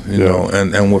 Yes,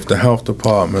 and with the health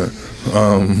department.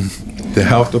 The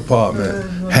health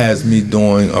department has me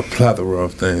doing a plethora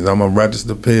of things. I'm a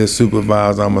registered peer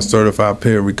supervisor. I'm a certified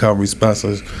peer recovery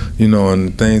specialist. And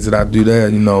the things that I do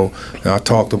there, I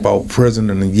talked about prison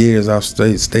and the years I've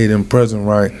stayed in prison,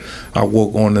 right? I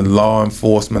work on the law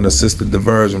enforcement assisted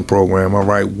diversion program.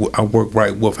 I work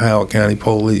right with Howard County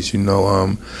Police,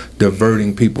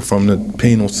 diverting people from the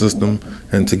penal system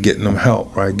into getting them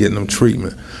help, right? Getting them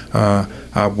treatment.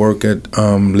 I work at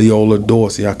Leola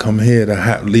Dorsey. I come here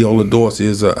to Leola Dorsey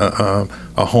is a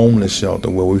homeless shelter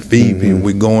where we feed people.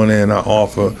 We go in there and I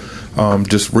offer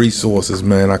just resources,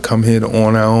 man. I come here to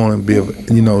On Our Own and be,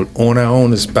 On Our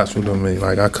Own is special to me.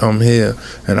 Like I come here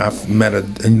and I've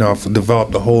I've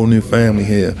developed a whole new family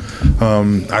here.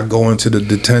 I go into the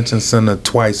detention center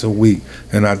twice a week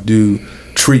and I do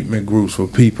treatment groups for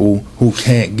people who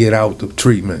can't get out the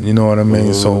treatment. You know what I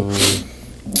mean? So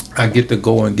I get to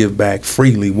go and give back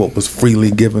freely what was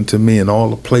freely given to me in all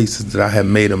the places that I had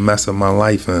made a mess of my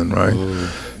life in, right?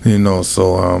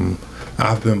 So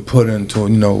I've been put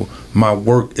into, my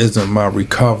work isn't my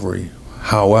recovery.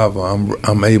 However,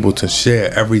 I'm able to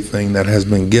share everything that has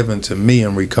been given to me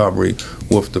in recovery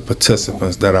with the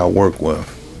participants that I work with.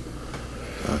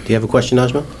 Do you have a question,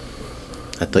 Najma?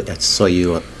 I saw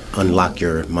you unlock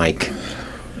your mic.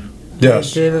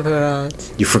 Yes.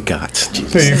 You forgot.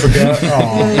 Jesus. You forgot?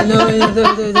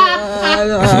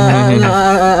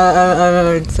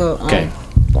 So, Okay.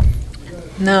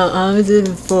 no, I was it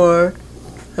before.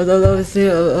 Although I was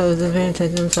paying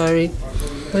attention, I'm sorry.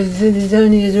 But you said how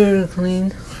many years you were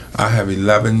clean? I have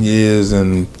 11 years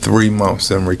and 3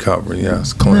 months in recovery.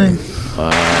 Yes, clean.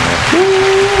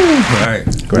 Right.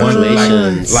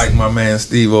 Congratulations. Like my man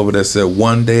Steve over there said,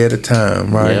 one day at a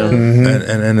time, right? Yeah.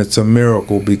 And it's a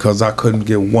miracle because I couldn't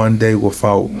get one day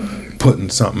without putting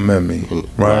something in me,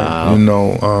 right? Wow. You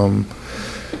know,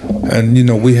 and you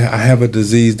know, I have a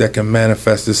disease that can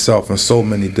manifest itself in so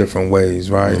many different ways,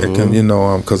 right? It can, you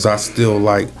know, because I still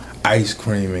like ice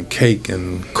cream and cake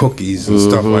and cookies and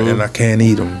stuff like that, and I can't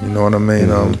eat them, you know what I mean?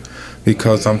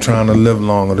 Because I'm trying to live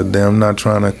longer today. I'm not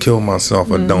trying to kill myself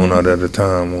a donut at a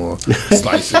time or a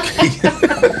slice of cake.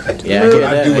 Yeah,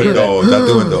 I do indulge. No,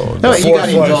 you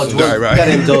gotta indulge. Right. You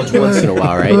gotta indulge once in a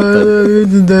while, right?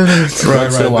 But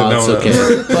once in a while, it's okay.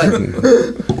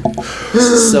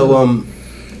 But,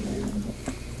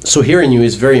 so hearing you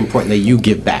is very important that you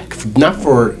give back, not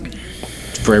for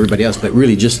everybody else, but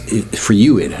really just for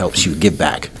you. It helps you give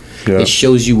back. Yeah. It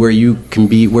shows you where you can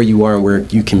be, where you are, and where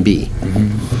you can be.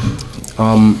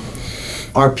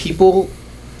 Are people,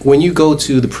 when you go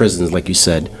to the prisons, like you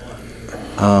said,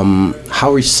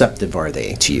 how receptive are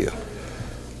they to you?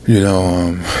 You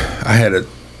know, I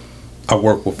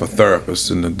work with a therapist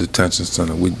in the detention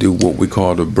center. We do what we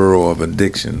call the Bureau of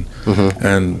Addiction.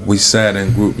 And we sat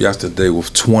in group yesterday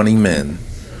with 20 men,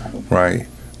 right?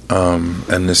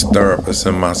 And this therapist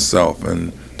and myself.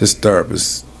 And this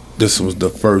therapist, this was the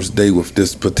first day with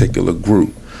this particular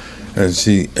group. And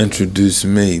she introduced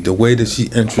me. The way that she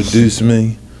introduced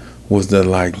me was that,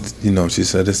 like, you know, she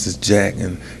said, this is Jack,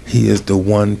 and he is the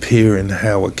one peer in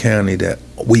Howard County that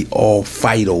we all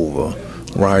fight over,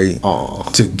 right?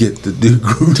 To get the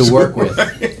group to work with.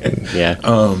 Yeah.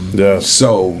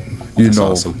 So, you That's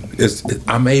know, awesome.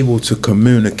 I'm able to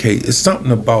communicate. It's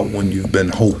something about when you've been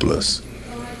hopeless.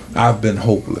 I've been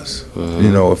hopeless.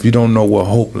 You know, if you don't know what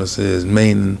hopeless is,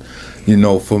 meaning, you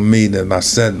know, for me, that I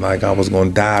said like I was going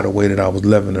to die the way that I was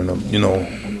living in a, you know,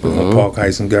 Park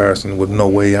Heights and Garrison with no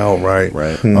way out, right?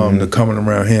 To coming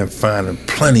around here and finding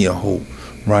plenty of hope,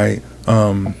 right?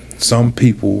 Some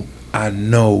people I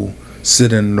know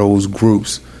sit in those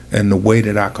groups, and the way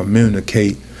that I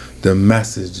communicate the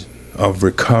message of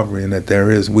recovery and that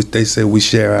there is, they say we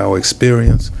share our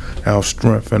experience, our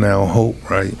strength, and our hope,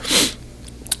 right?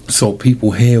 So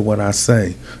people hear what I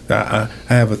say. I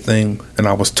have a thing, and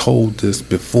I was told this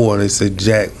before. They say,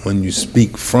 Jack, when you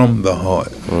speak from the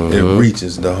heart, it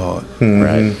reaches the heart.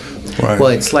 Right. Well,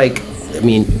 it's like, I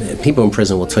mean, people in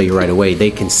prison will tell you right away.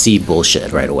 They can see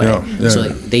bullshit right away. So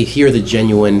like, they hear the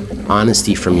genuine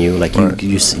honesty from you, like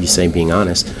you say, being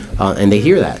honest, and they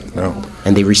hear that,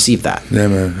 and they receive that. Yeah,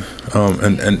 man.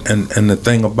 And the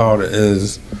thing about it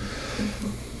is,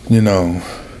 you know,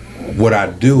 what I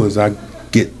do is I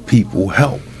get people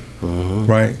help,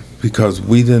 right? Because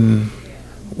when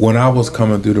I was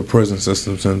coming through the prison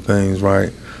systems and things,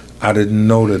 right, I didn't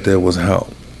know that there was help.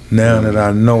 Now that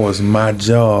I know it's my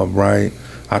job, right,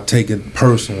 I take it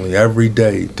personally every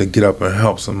day to get up and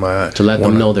help somebody. To let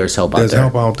them know there's help out there. There's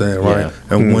help out there, right? Yeah.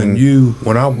 And when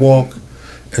I walk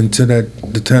into that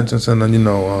detention center, you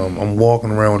know, I'm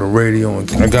walking around with a radio,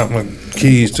 and I got my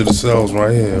keys to the cells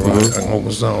right here, right? I can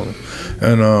open cells.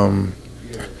 And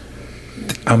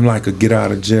I'm like a get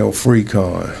out of jail free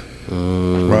card,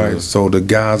 right? So the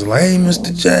guys are like, "Hey,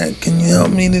 Mr. Jack, can you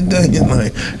help me today?" And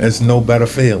like, it's no better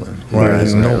feeling, right?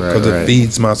 Because it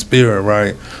feeds my spirit,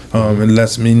 right? It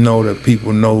lets me know that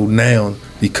people know now,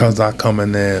 because I come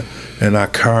in there and I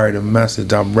carry the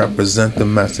message, I represent the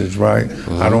message, right?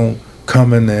 I don't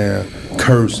come in there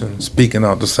cursing, speaking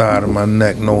out the side of my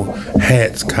neck, no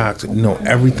hats cocked, you know,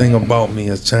 everything about me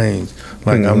has changed.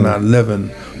 Like I'm not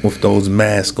living with those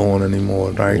masks on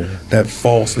anymore, right? That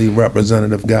falsely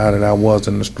representative guy that I was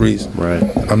in the streets,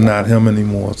 I'm not him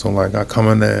anymore. So like I come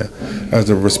in there as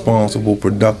a responsible,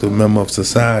 productive member of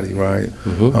society, right?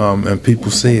 And people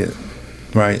see it,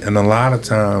 right? And a lot of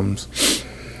times,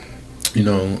 you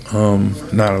know,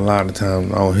 not a lot of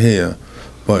times out here,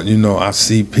 but you know, I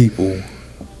see people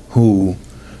who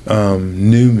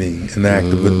knew me in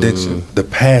active addiction. The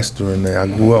pastor in there, I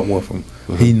grew up with him.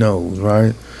 He knows,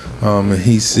 right? And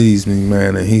he sees me,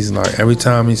 man, and he's like, every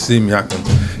time he sees me,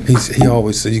 he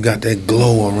always said, you got that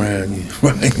glow around you,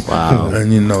 right? Wow.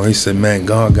 And, you know, he said, man,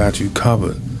 God got you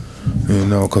covered, you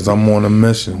know, because I'm on a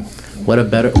mission. What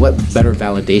better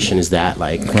validation is that,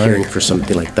 like, hearing for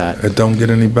something like that? It don't get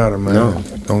any better, man. No.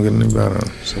 Don't get any better.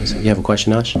 So you have a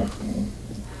question, Ash?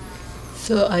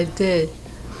 So I did.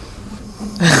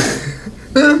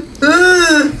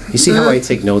 You see how I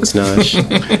take notes, Nash?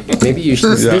 Maybe you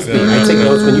should. I take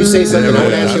notes when you say something. I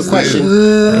want to ask you a question.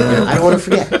 I don't want to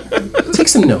forget. Take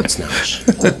some notes, Nash.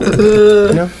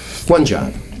 You know, one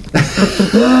job.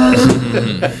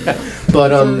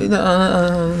 But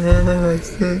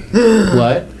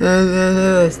what?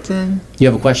 You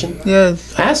have a question?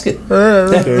 Yes. Ask it.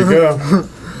 There you go.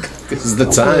 This is the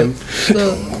time.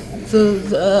 So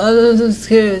I'm so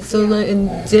scared. So like in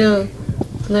jail,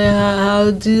 like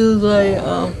how do you like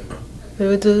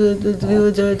with the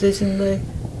people jurisdiction like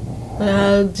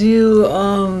how do you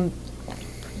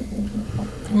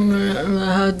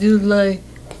like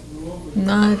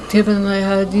not given like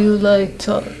how do you like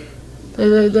talk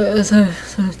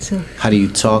sorry too. How do you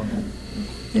talk?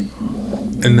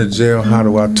 In the jail, how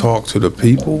do I talk to the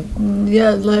people?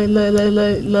 Yeah, like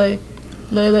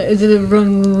is it a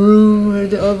wrong room where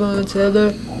they all go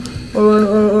together,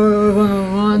 or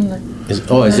one-on-one? Is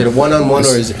it a one-on-one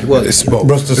or is it? Well, it's both.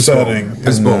 What's the setting?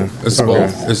 It's both. It's Okay.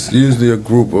 both. It's usually a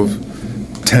group of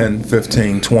 10,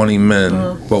 15, 20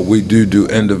 men, but we do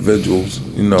individuals.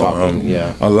 You know, Talking,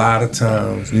 yeah. A lot of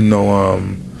times, you know,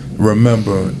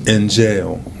 remember in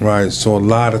jail, right? So a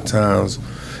lot of times,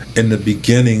 in the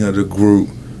beginning of the group,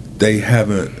 they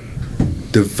haven't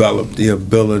developed the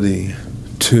ability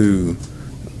to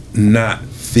not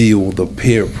feel the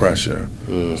peer pressure.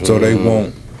 Mm-hmm. So they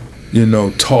won't, you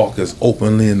know, talk as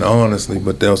openly and honestly,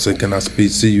 but they'll say, can I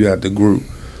see you at the group?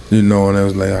 You know, and I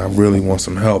was like, I really want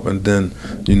some help. And then,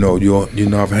 you know,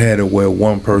 I've had it where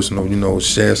one person will, you know,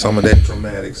 share some of that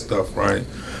traumatic stuff, right?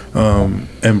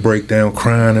 And break down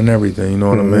crying and everything, you know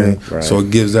what I mean? Right. So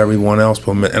it gives everyone else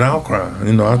permission. And I'll cry,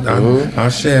 you know, I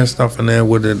share stuff in there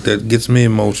with it that gets me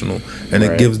emotional, and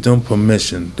it gives them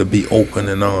permission to be open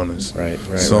and honest. Right.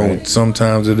 So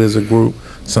sometimes it is a group,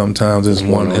 sometimes it's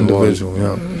one individual,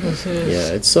 yeah.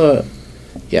 Yeah, it's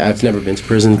I've never been to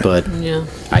prison, but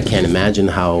I can't imagine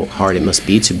how hard it must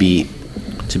be to be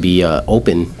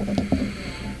open.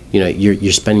 You know,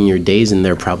 you're spending your days in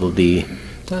there probably.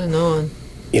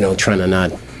 You know, trying to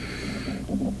not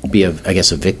be a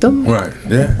victim. Right.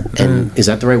 Yeah. And is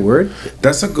that the right word?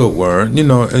 That's a good word. You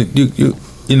know,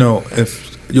 you know,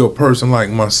 if you're a person like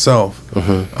myself,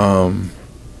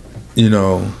 you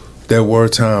know, there were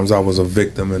times I was a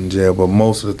victim in jail, but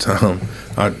most of the time,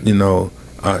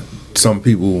 some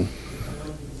people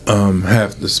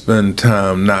have to spend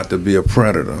time not to be a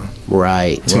predator.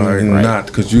 Right. Not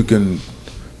because you can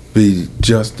be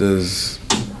just as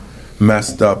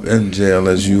messed up in jail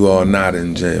as you are not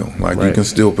in jail. Like you can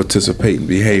still participate in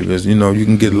behaviors. You know, you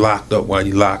can get locked up while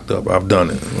you're locked up. I've done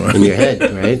it. Right? In your head,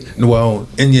 right? Well,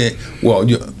 in your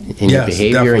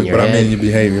behavior, in your but head. I mean your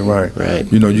behavior, right?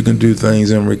 Right. You know, you can do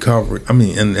things in recovery. I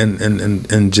mean,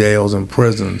 in jails and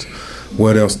prisons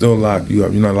where they'll still lock you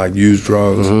up. You know, like use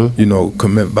drugs. You know,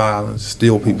 commit violence,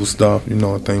 steal people's stuff. You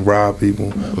know, rob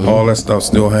people. All that stuff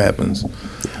still happens.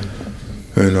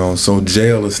 You know, so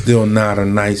jail is still not a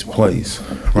nice place,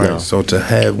 right? No. So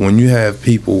when you have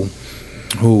people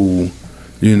who,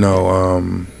 you know,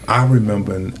 I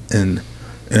remember in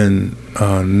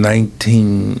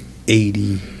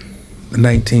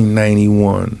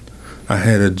 1991, I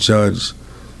had a judge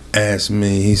ask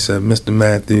me, he said, Mr.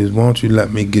 Matthews, why don't you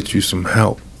let me get you some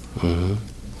help,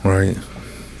 right?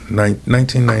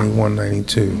 1991,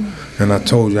 92, and I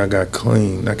told you I got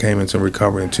clean. I came into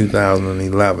recovery in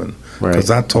 2011.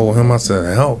 Because I told him, I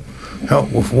said, help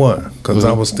with what? Because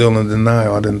I was still in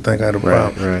denial. I didn't think I had a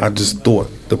problem. Right. I just thought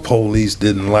the police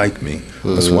didn't like me.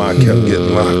 That's why I kept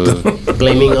getting locked up.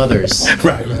 Blaming others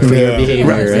for your behavior,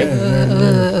 right?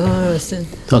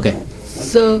 Okay.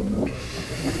 So,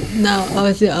 now,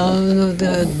 obviously, I don't know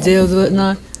the jails or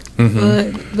whatnot,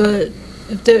 but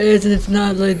if there is and if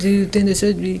not, like, do you think there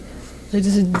should be, like,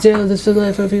 just a jail just for,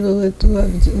 like, for people who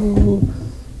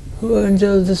are in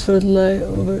jail just for life,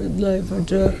 for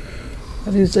drug?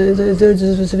 Have you said, is there just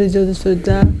a specific jail just for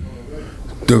death?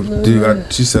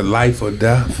 She said life or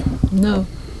death? No.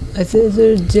 I said, is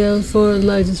there a jail for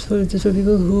life just for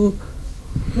people who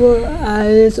are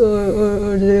addicts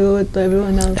or do they go with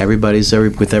everyone else? Everybody's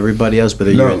with everybody else,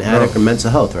 whether you're an addict or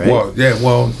mental health, right? Well,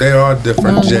 there are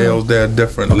different jails. There are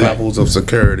different levels of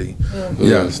security.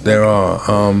 Yes, there are.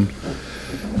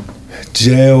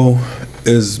 Jail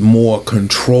is more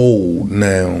controlled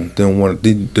now than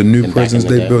the new prisons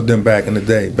they built them back in the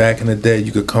day. Back in the day,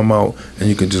 you could come out and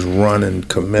you could just run and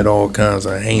commit all kinds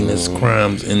of heinous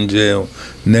crimes in jail.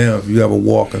 Now, if you ever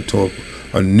walk into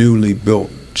a newly built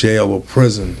jail or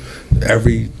prison,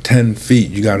 every 10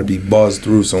 feet you got to be buzzed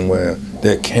through somewhere.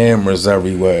 There are cameras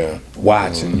everywhere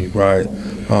watching you, right?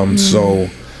 So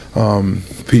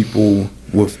people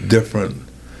with different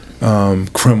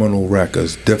criminal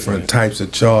records, different types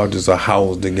of charges are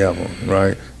housed together,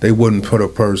 right? They wouldn't put a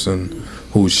person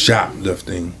who's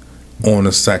shoplifting on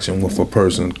a section with a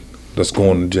person that's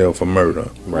going to jail for murder.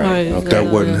 Right. Okay.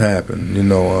 That wouldn't happen. You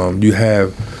know, you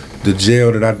have the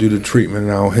jail that I do the treatment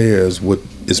out here is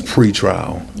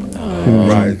pre-trial.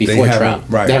 Right. Before trial.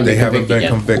 Right. They haven't been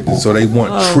convicted, so they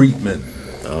want treatment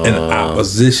in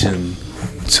opposition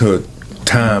to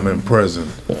time in prison.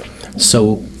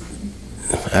 So,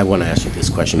 I want to ask you this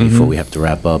question before we have to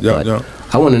wrap up.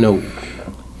 I want to know,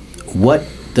 what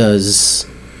does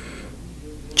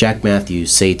Jack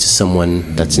Matthews say to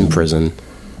someone that's in prison,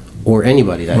 or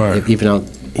anybody that even out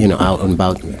and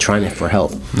about trying for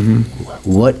help?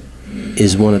 What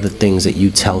is one of the things that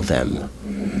you tell them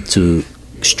to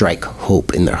strike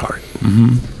hope in their heart?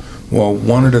 Well,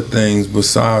 one of the things,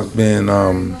 besides being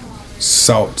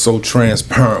so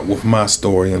transparent with my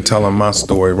story and telling my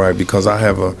story, right? Because I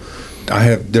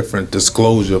have different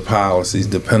disclosure policies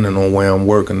depending on where I'm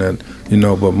working at,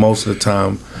 but most of the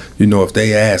time, if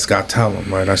they ask, I tell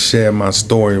them, right? I share my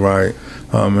story, right?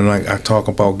 And like I talk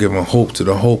about giving hope to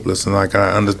the hopeless, and like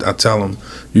I tell them,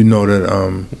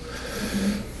 that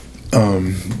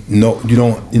no, you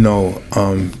don't,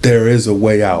 there is a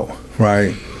way out,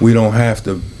 right? We don't have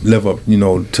to live up,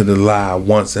 to the lie,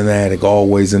 once an addict,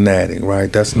 always an addict,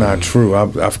 right? That's not true.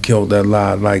 I've killed that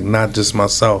lie, like not just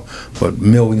myself, but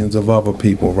millions of other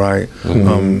people, right?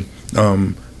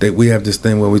 We have this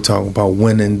thing where we talk about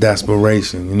winning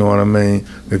desperation, you know what I mean?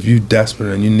 If you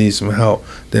desperate and you need some help,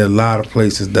 there are a lot of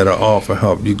places that are offer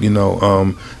help,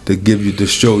 to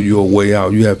show you a way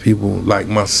out. You have people like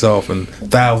myself and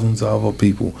thousands of other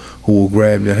people who will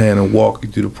grab your hand and walk you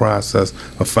through the process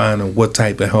of finding what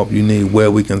type of help you need,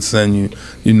 where we can send you.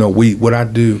 What I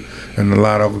do, and a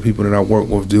lot of other people that I work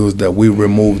with do, is that we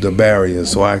remove the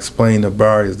barriers. So I explain the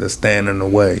barriers that stand in the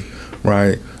way,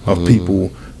 right, of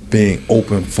people being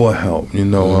open for help,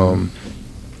 and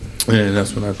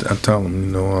that's what I tell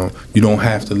them, you don't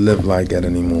have to live like that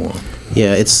anymore.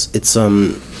 Yeah, it's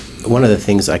one of the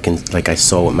things I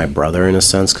saw with my brother, in a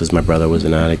sense, because my brother was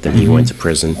an addict and he went to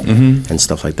prison and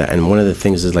stuff like that. And one of the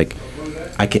things is like,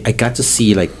 I got to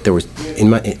see, like, there was,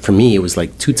 for me, it was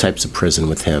like two types of prison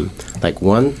with him. Like,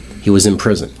 one, he was in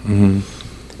prison.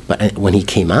 But when he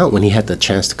came out, when he had the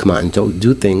chance to come out and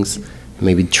do things,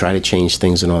 maybe try to change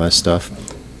things and all that stuff,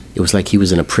 it was like he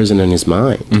was in a prison in his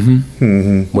mind,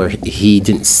 where he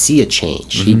didn't see a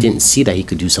change. He didn't see that he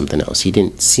could do something else. He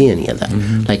didn't see any of that.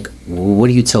 Like, what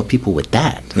do you tell people with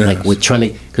that? Yes. Like, with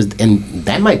trying to, and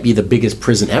that might be the biggest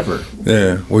prison ever.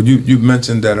 Yeah. Well, you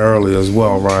mentioned that earlier as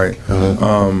well, right?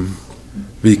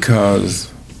 Because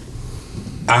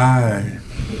I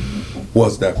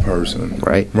was that person.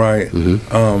 Right.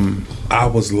 I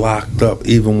was locked up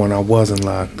even when I wasn't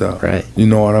locked up. Right. You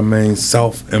know what I mean?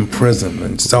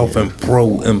 Self-imprisonment,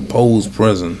 self-imposed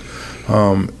prison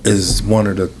is one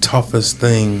of the toughest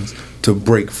things to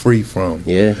break free from.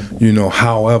 Yeah.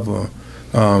 However,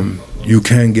 you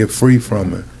can get free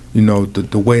from it.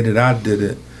 The way that I did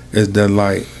it is that,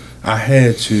 like, I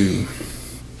had to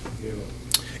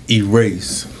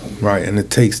erase, right? And it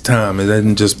takes time. It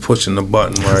isn't just pushing the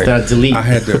button, right? It's not delete. I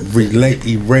had to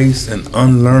erase and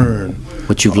unlearn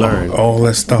what you've learned. All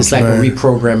that stuff. It's like a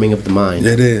reprogramming of the mind.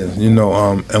 It is,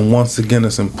 and once again,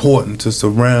 it's important to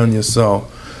surround yourself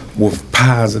with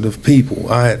positive people.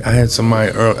 I had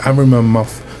somebody early. I remember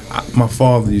my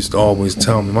father used to always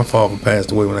tell me. My father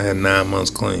passed away when I had 9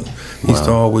 months clean. He used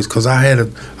to always, because I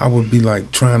would be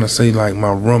like trying to say like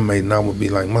my roommate, and I would be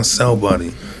like my cell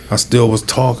buddy. I still was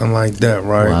talking like that,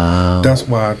 right? Wow. That's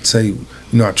why I say,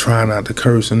 I try not to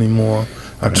curse anymore.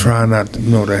 I try not to,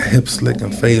 the hip slick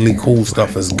and fairly cool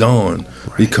stuff is gone.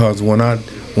 Because when I'm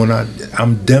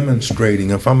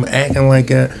demonstrating, if I'm acting like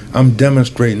that, I'm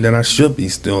demonstrating that I should be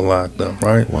still locked up,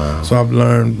 right? Wow. So I've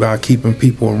learned by keeping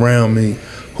people around me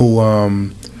who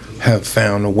have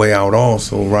found a way out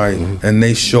also, right? And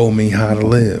they show me how to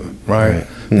live, right?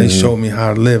 They show me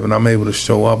how to live, and I'm able to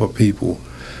show other people.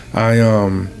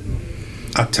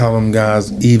 I tell them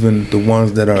guys, even the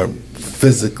ones that are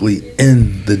physically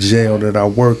in the jail that I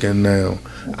work in now,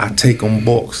 I take them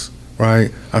books,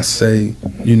 right? I say,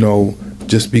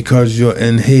 just because you're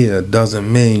in here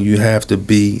doesn't mean you have to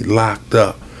be locked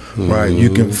up. right? You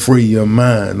can free your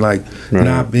mind. Like,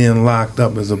 not being locked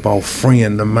up is about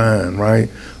freeing the mind, right?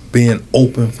 Being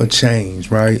open for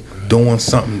change, right? Doing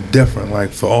something different. Like,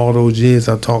 for all those years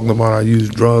I talked about, I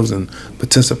used drugs and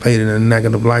participated in a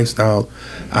negative lifestyle.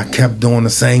 I kept doing the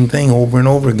same thing over and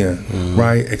over again,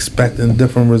 right? Expecting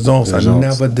different results. I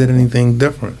never did anything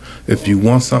different. If you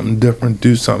want something different,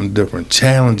 do something different.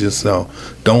 Challenge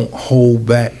yourself. Don't hold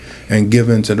back and give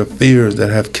in to the fears that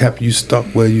have kept you stuck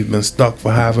where you've been stuck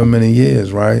for however many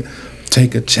years, right?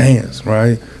 Take a chance,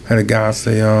 right? Had a guy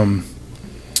say,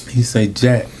 he say,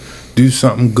 Jack, do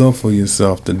something good for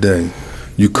yourself today.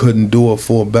 You couldn't do it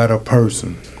for a better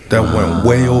person. That went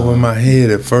way over my head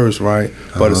at first, right?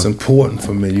 But it's important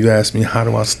for me. You ask me, how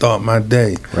do I start my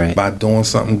day? Right. By doing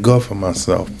something good for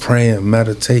myself. Praying,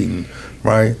 meditating,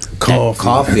 right?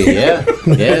 Coffee, yeah.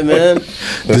 Yeah, man.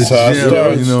 That's how it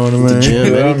starts. You know what I mean? The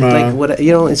gym, Yeah, man. like, what,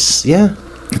 you know, it's, yeah.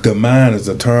 The mind is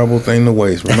a terrible thing to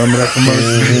waste. Remember that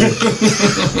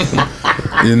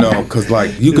commercial? You know, because,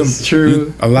 like, you can. It's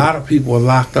true. A lot of people are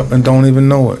locked up and don't even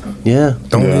know it. Yeah.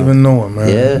 Don't even know it,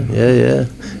 man. Yeah.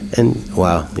 And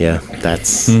wow, yeah,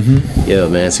 that's yeah,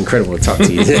 man, it's incredible to talk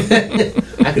to you.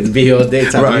 I could be here all day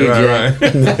talking to you,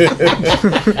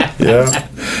 Jack.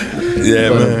 Yeah,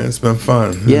 man, it's been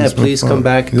fun. Yeah, please come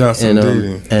back. Yes, and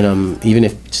even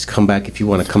if just come back if you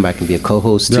want to come back and be a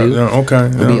co-host too. Yeah, okay.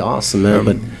 It'd be awesome, man.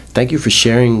 But thank you for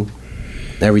sharing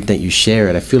everything you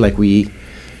shared. I feel like we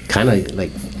kind of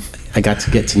like. I got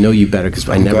to get to know you better because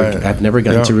I've never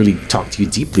gotten to really talk to you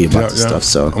deeply about this stuff.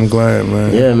 So I'm glad,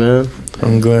 man. Yeah, man.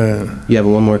 I'm glad. You have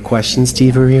one more question,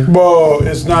 Steve, or you? Well,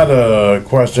 it's not a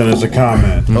question; it's a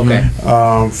comment. Okay.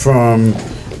 From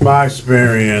my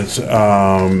experience,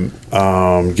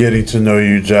 getting to know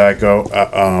you, Jack,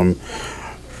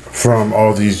 from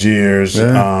all these years.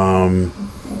 I'm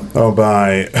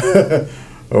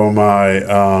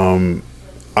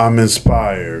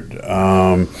inspired.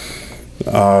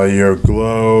 Your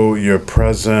glow, your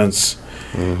presence,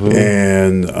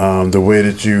 and the way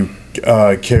that you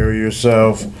carry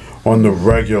yourself on the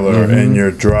regular, and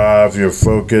your drive, your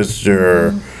focus,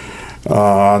 your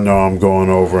I know I'm going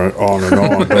on and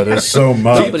on, but it's so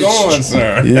much. Keep going,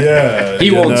 sir. Yeah, he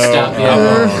won't stop.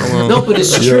 Yeah. No, but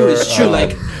it's true. It's true.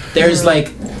 Like there's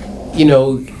like, you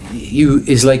know, you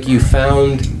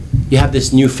have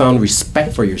this newfound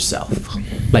respect for yourself.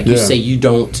 Like you say, you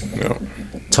don't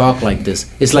talk like this.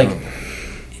 It's like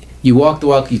you walk the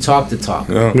walk, you talk the talk.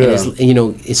 And it's, you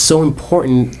know, it's so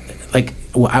important. Like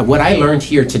what I learned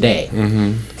here today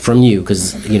from you,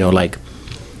 because you know, like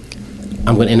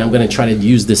I'm gonna try to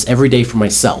use this every day for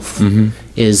myself.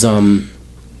 Is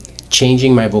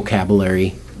changing my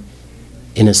vocabulary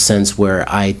in a sense where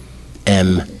I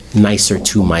am nicer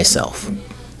to myself,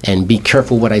 and be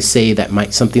careful what I say.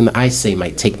 Something that I say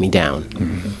might take me down,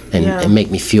 and make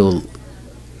me feel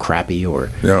crappy or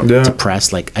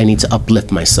depressed. Like I need to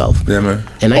uplift myself. Yeah, man.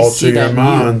 And I see that in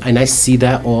you, and I see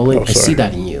that I see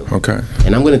that in you. Okay.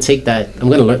 And I'm gonna take that. I'm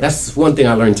gonna learn. That's one thing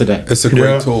I learned today. It's a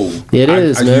great tool. It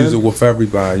is. I use it with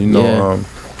everybody. You know.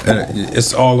 And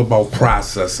it's all about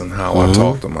processing how I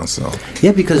talk to myself.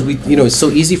 Yeah, because it's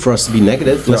so easy for us to be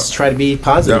negative. Let's try to be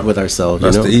positive with ourselves.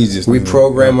 That's the easiest.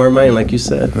 Reprogram our mind, like you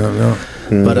said.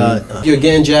 But you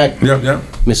again, Jack.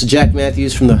 Mr. Jack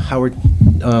Matthews from the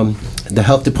the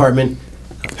Health Department.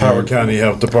 Howard County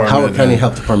Health Department. Howard County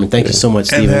Health Department. Thank you so much,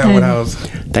 Stephen.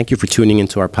 Thank you for tuning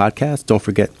into our podcast. Don't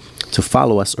forget to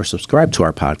follow us or subscribe to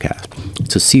our podcast.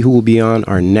 To see who will be on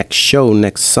our next show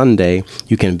next Sunday,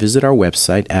 you can visit our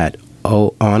website at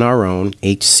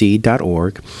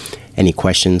onourownhc.org. Any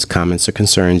questions, comments, or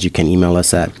concerns, you can email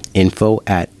us at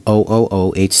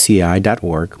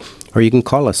info@oohci.org, or you can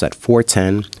call us at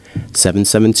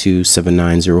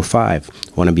 410-772-7905.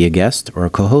 Want to be a guest or a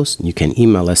co-host? You can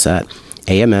email us at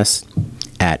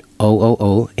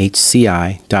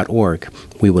ams@oohci.org.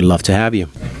 We would love to have you.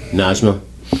 Najma,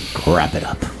 wrap it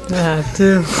up. I have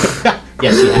to.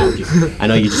 Yes, you have to. I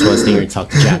know you just want to stay here and talk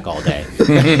to Jack all day.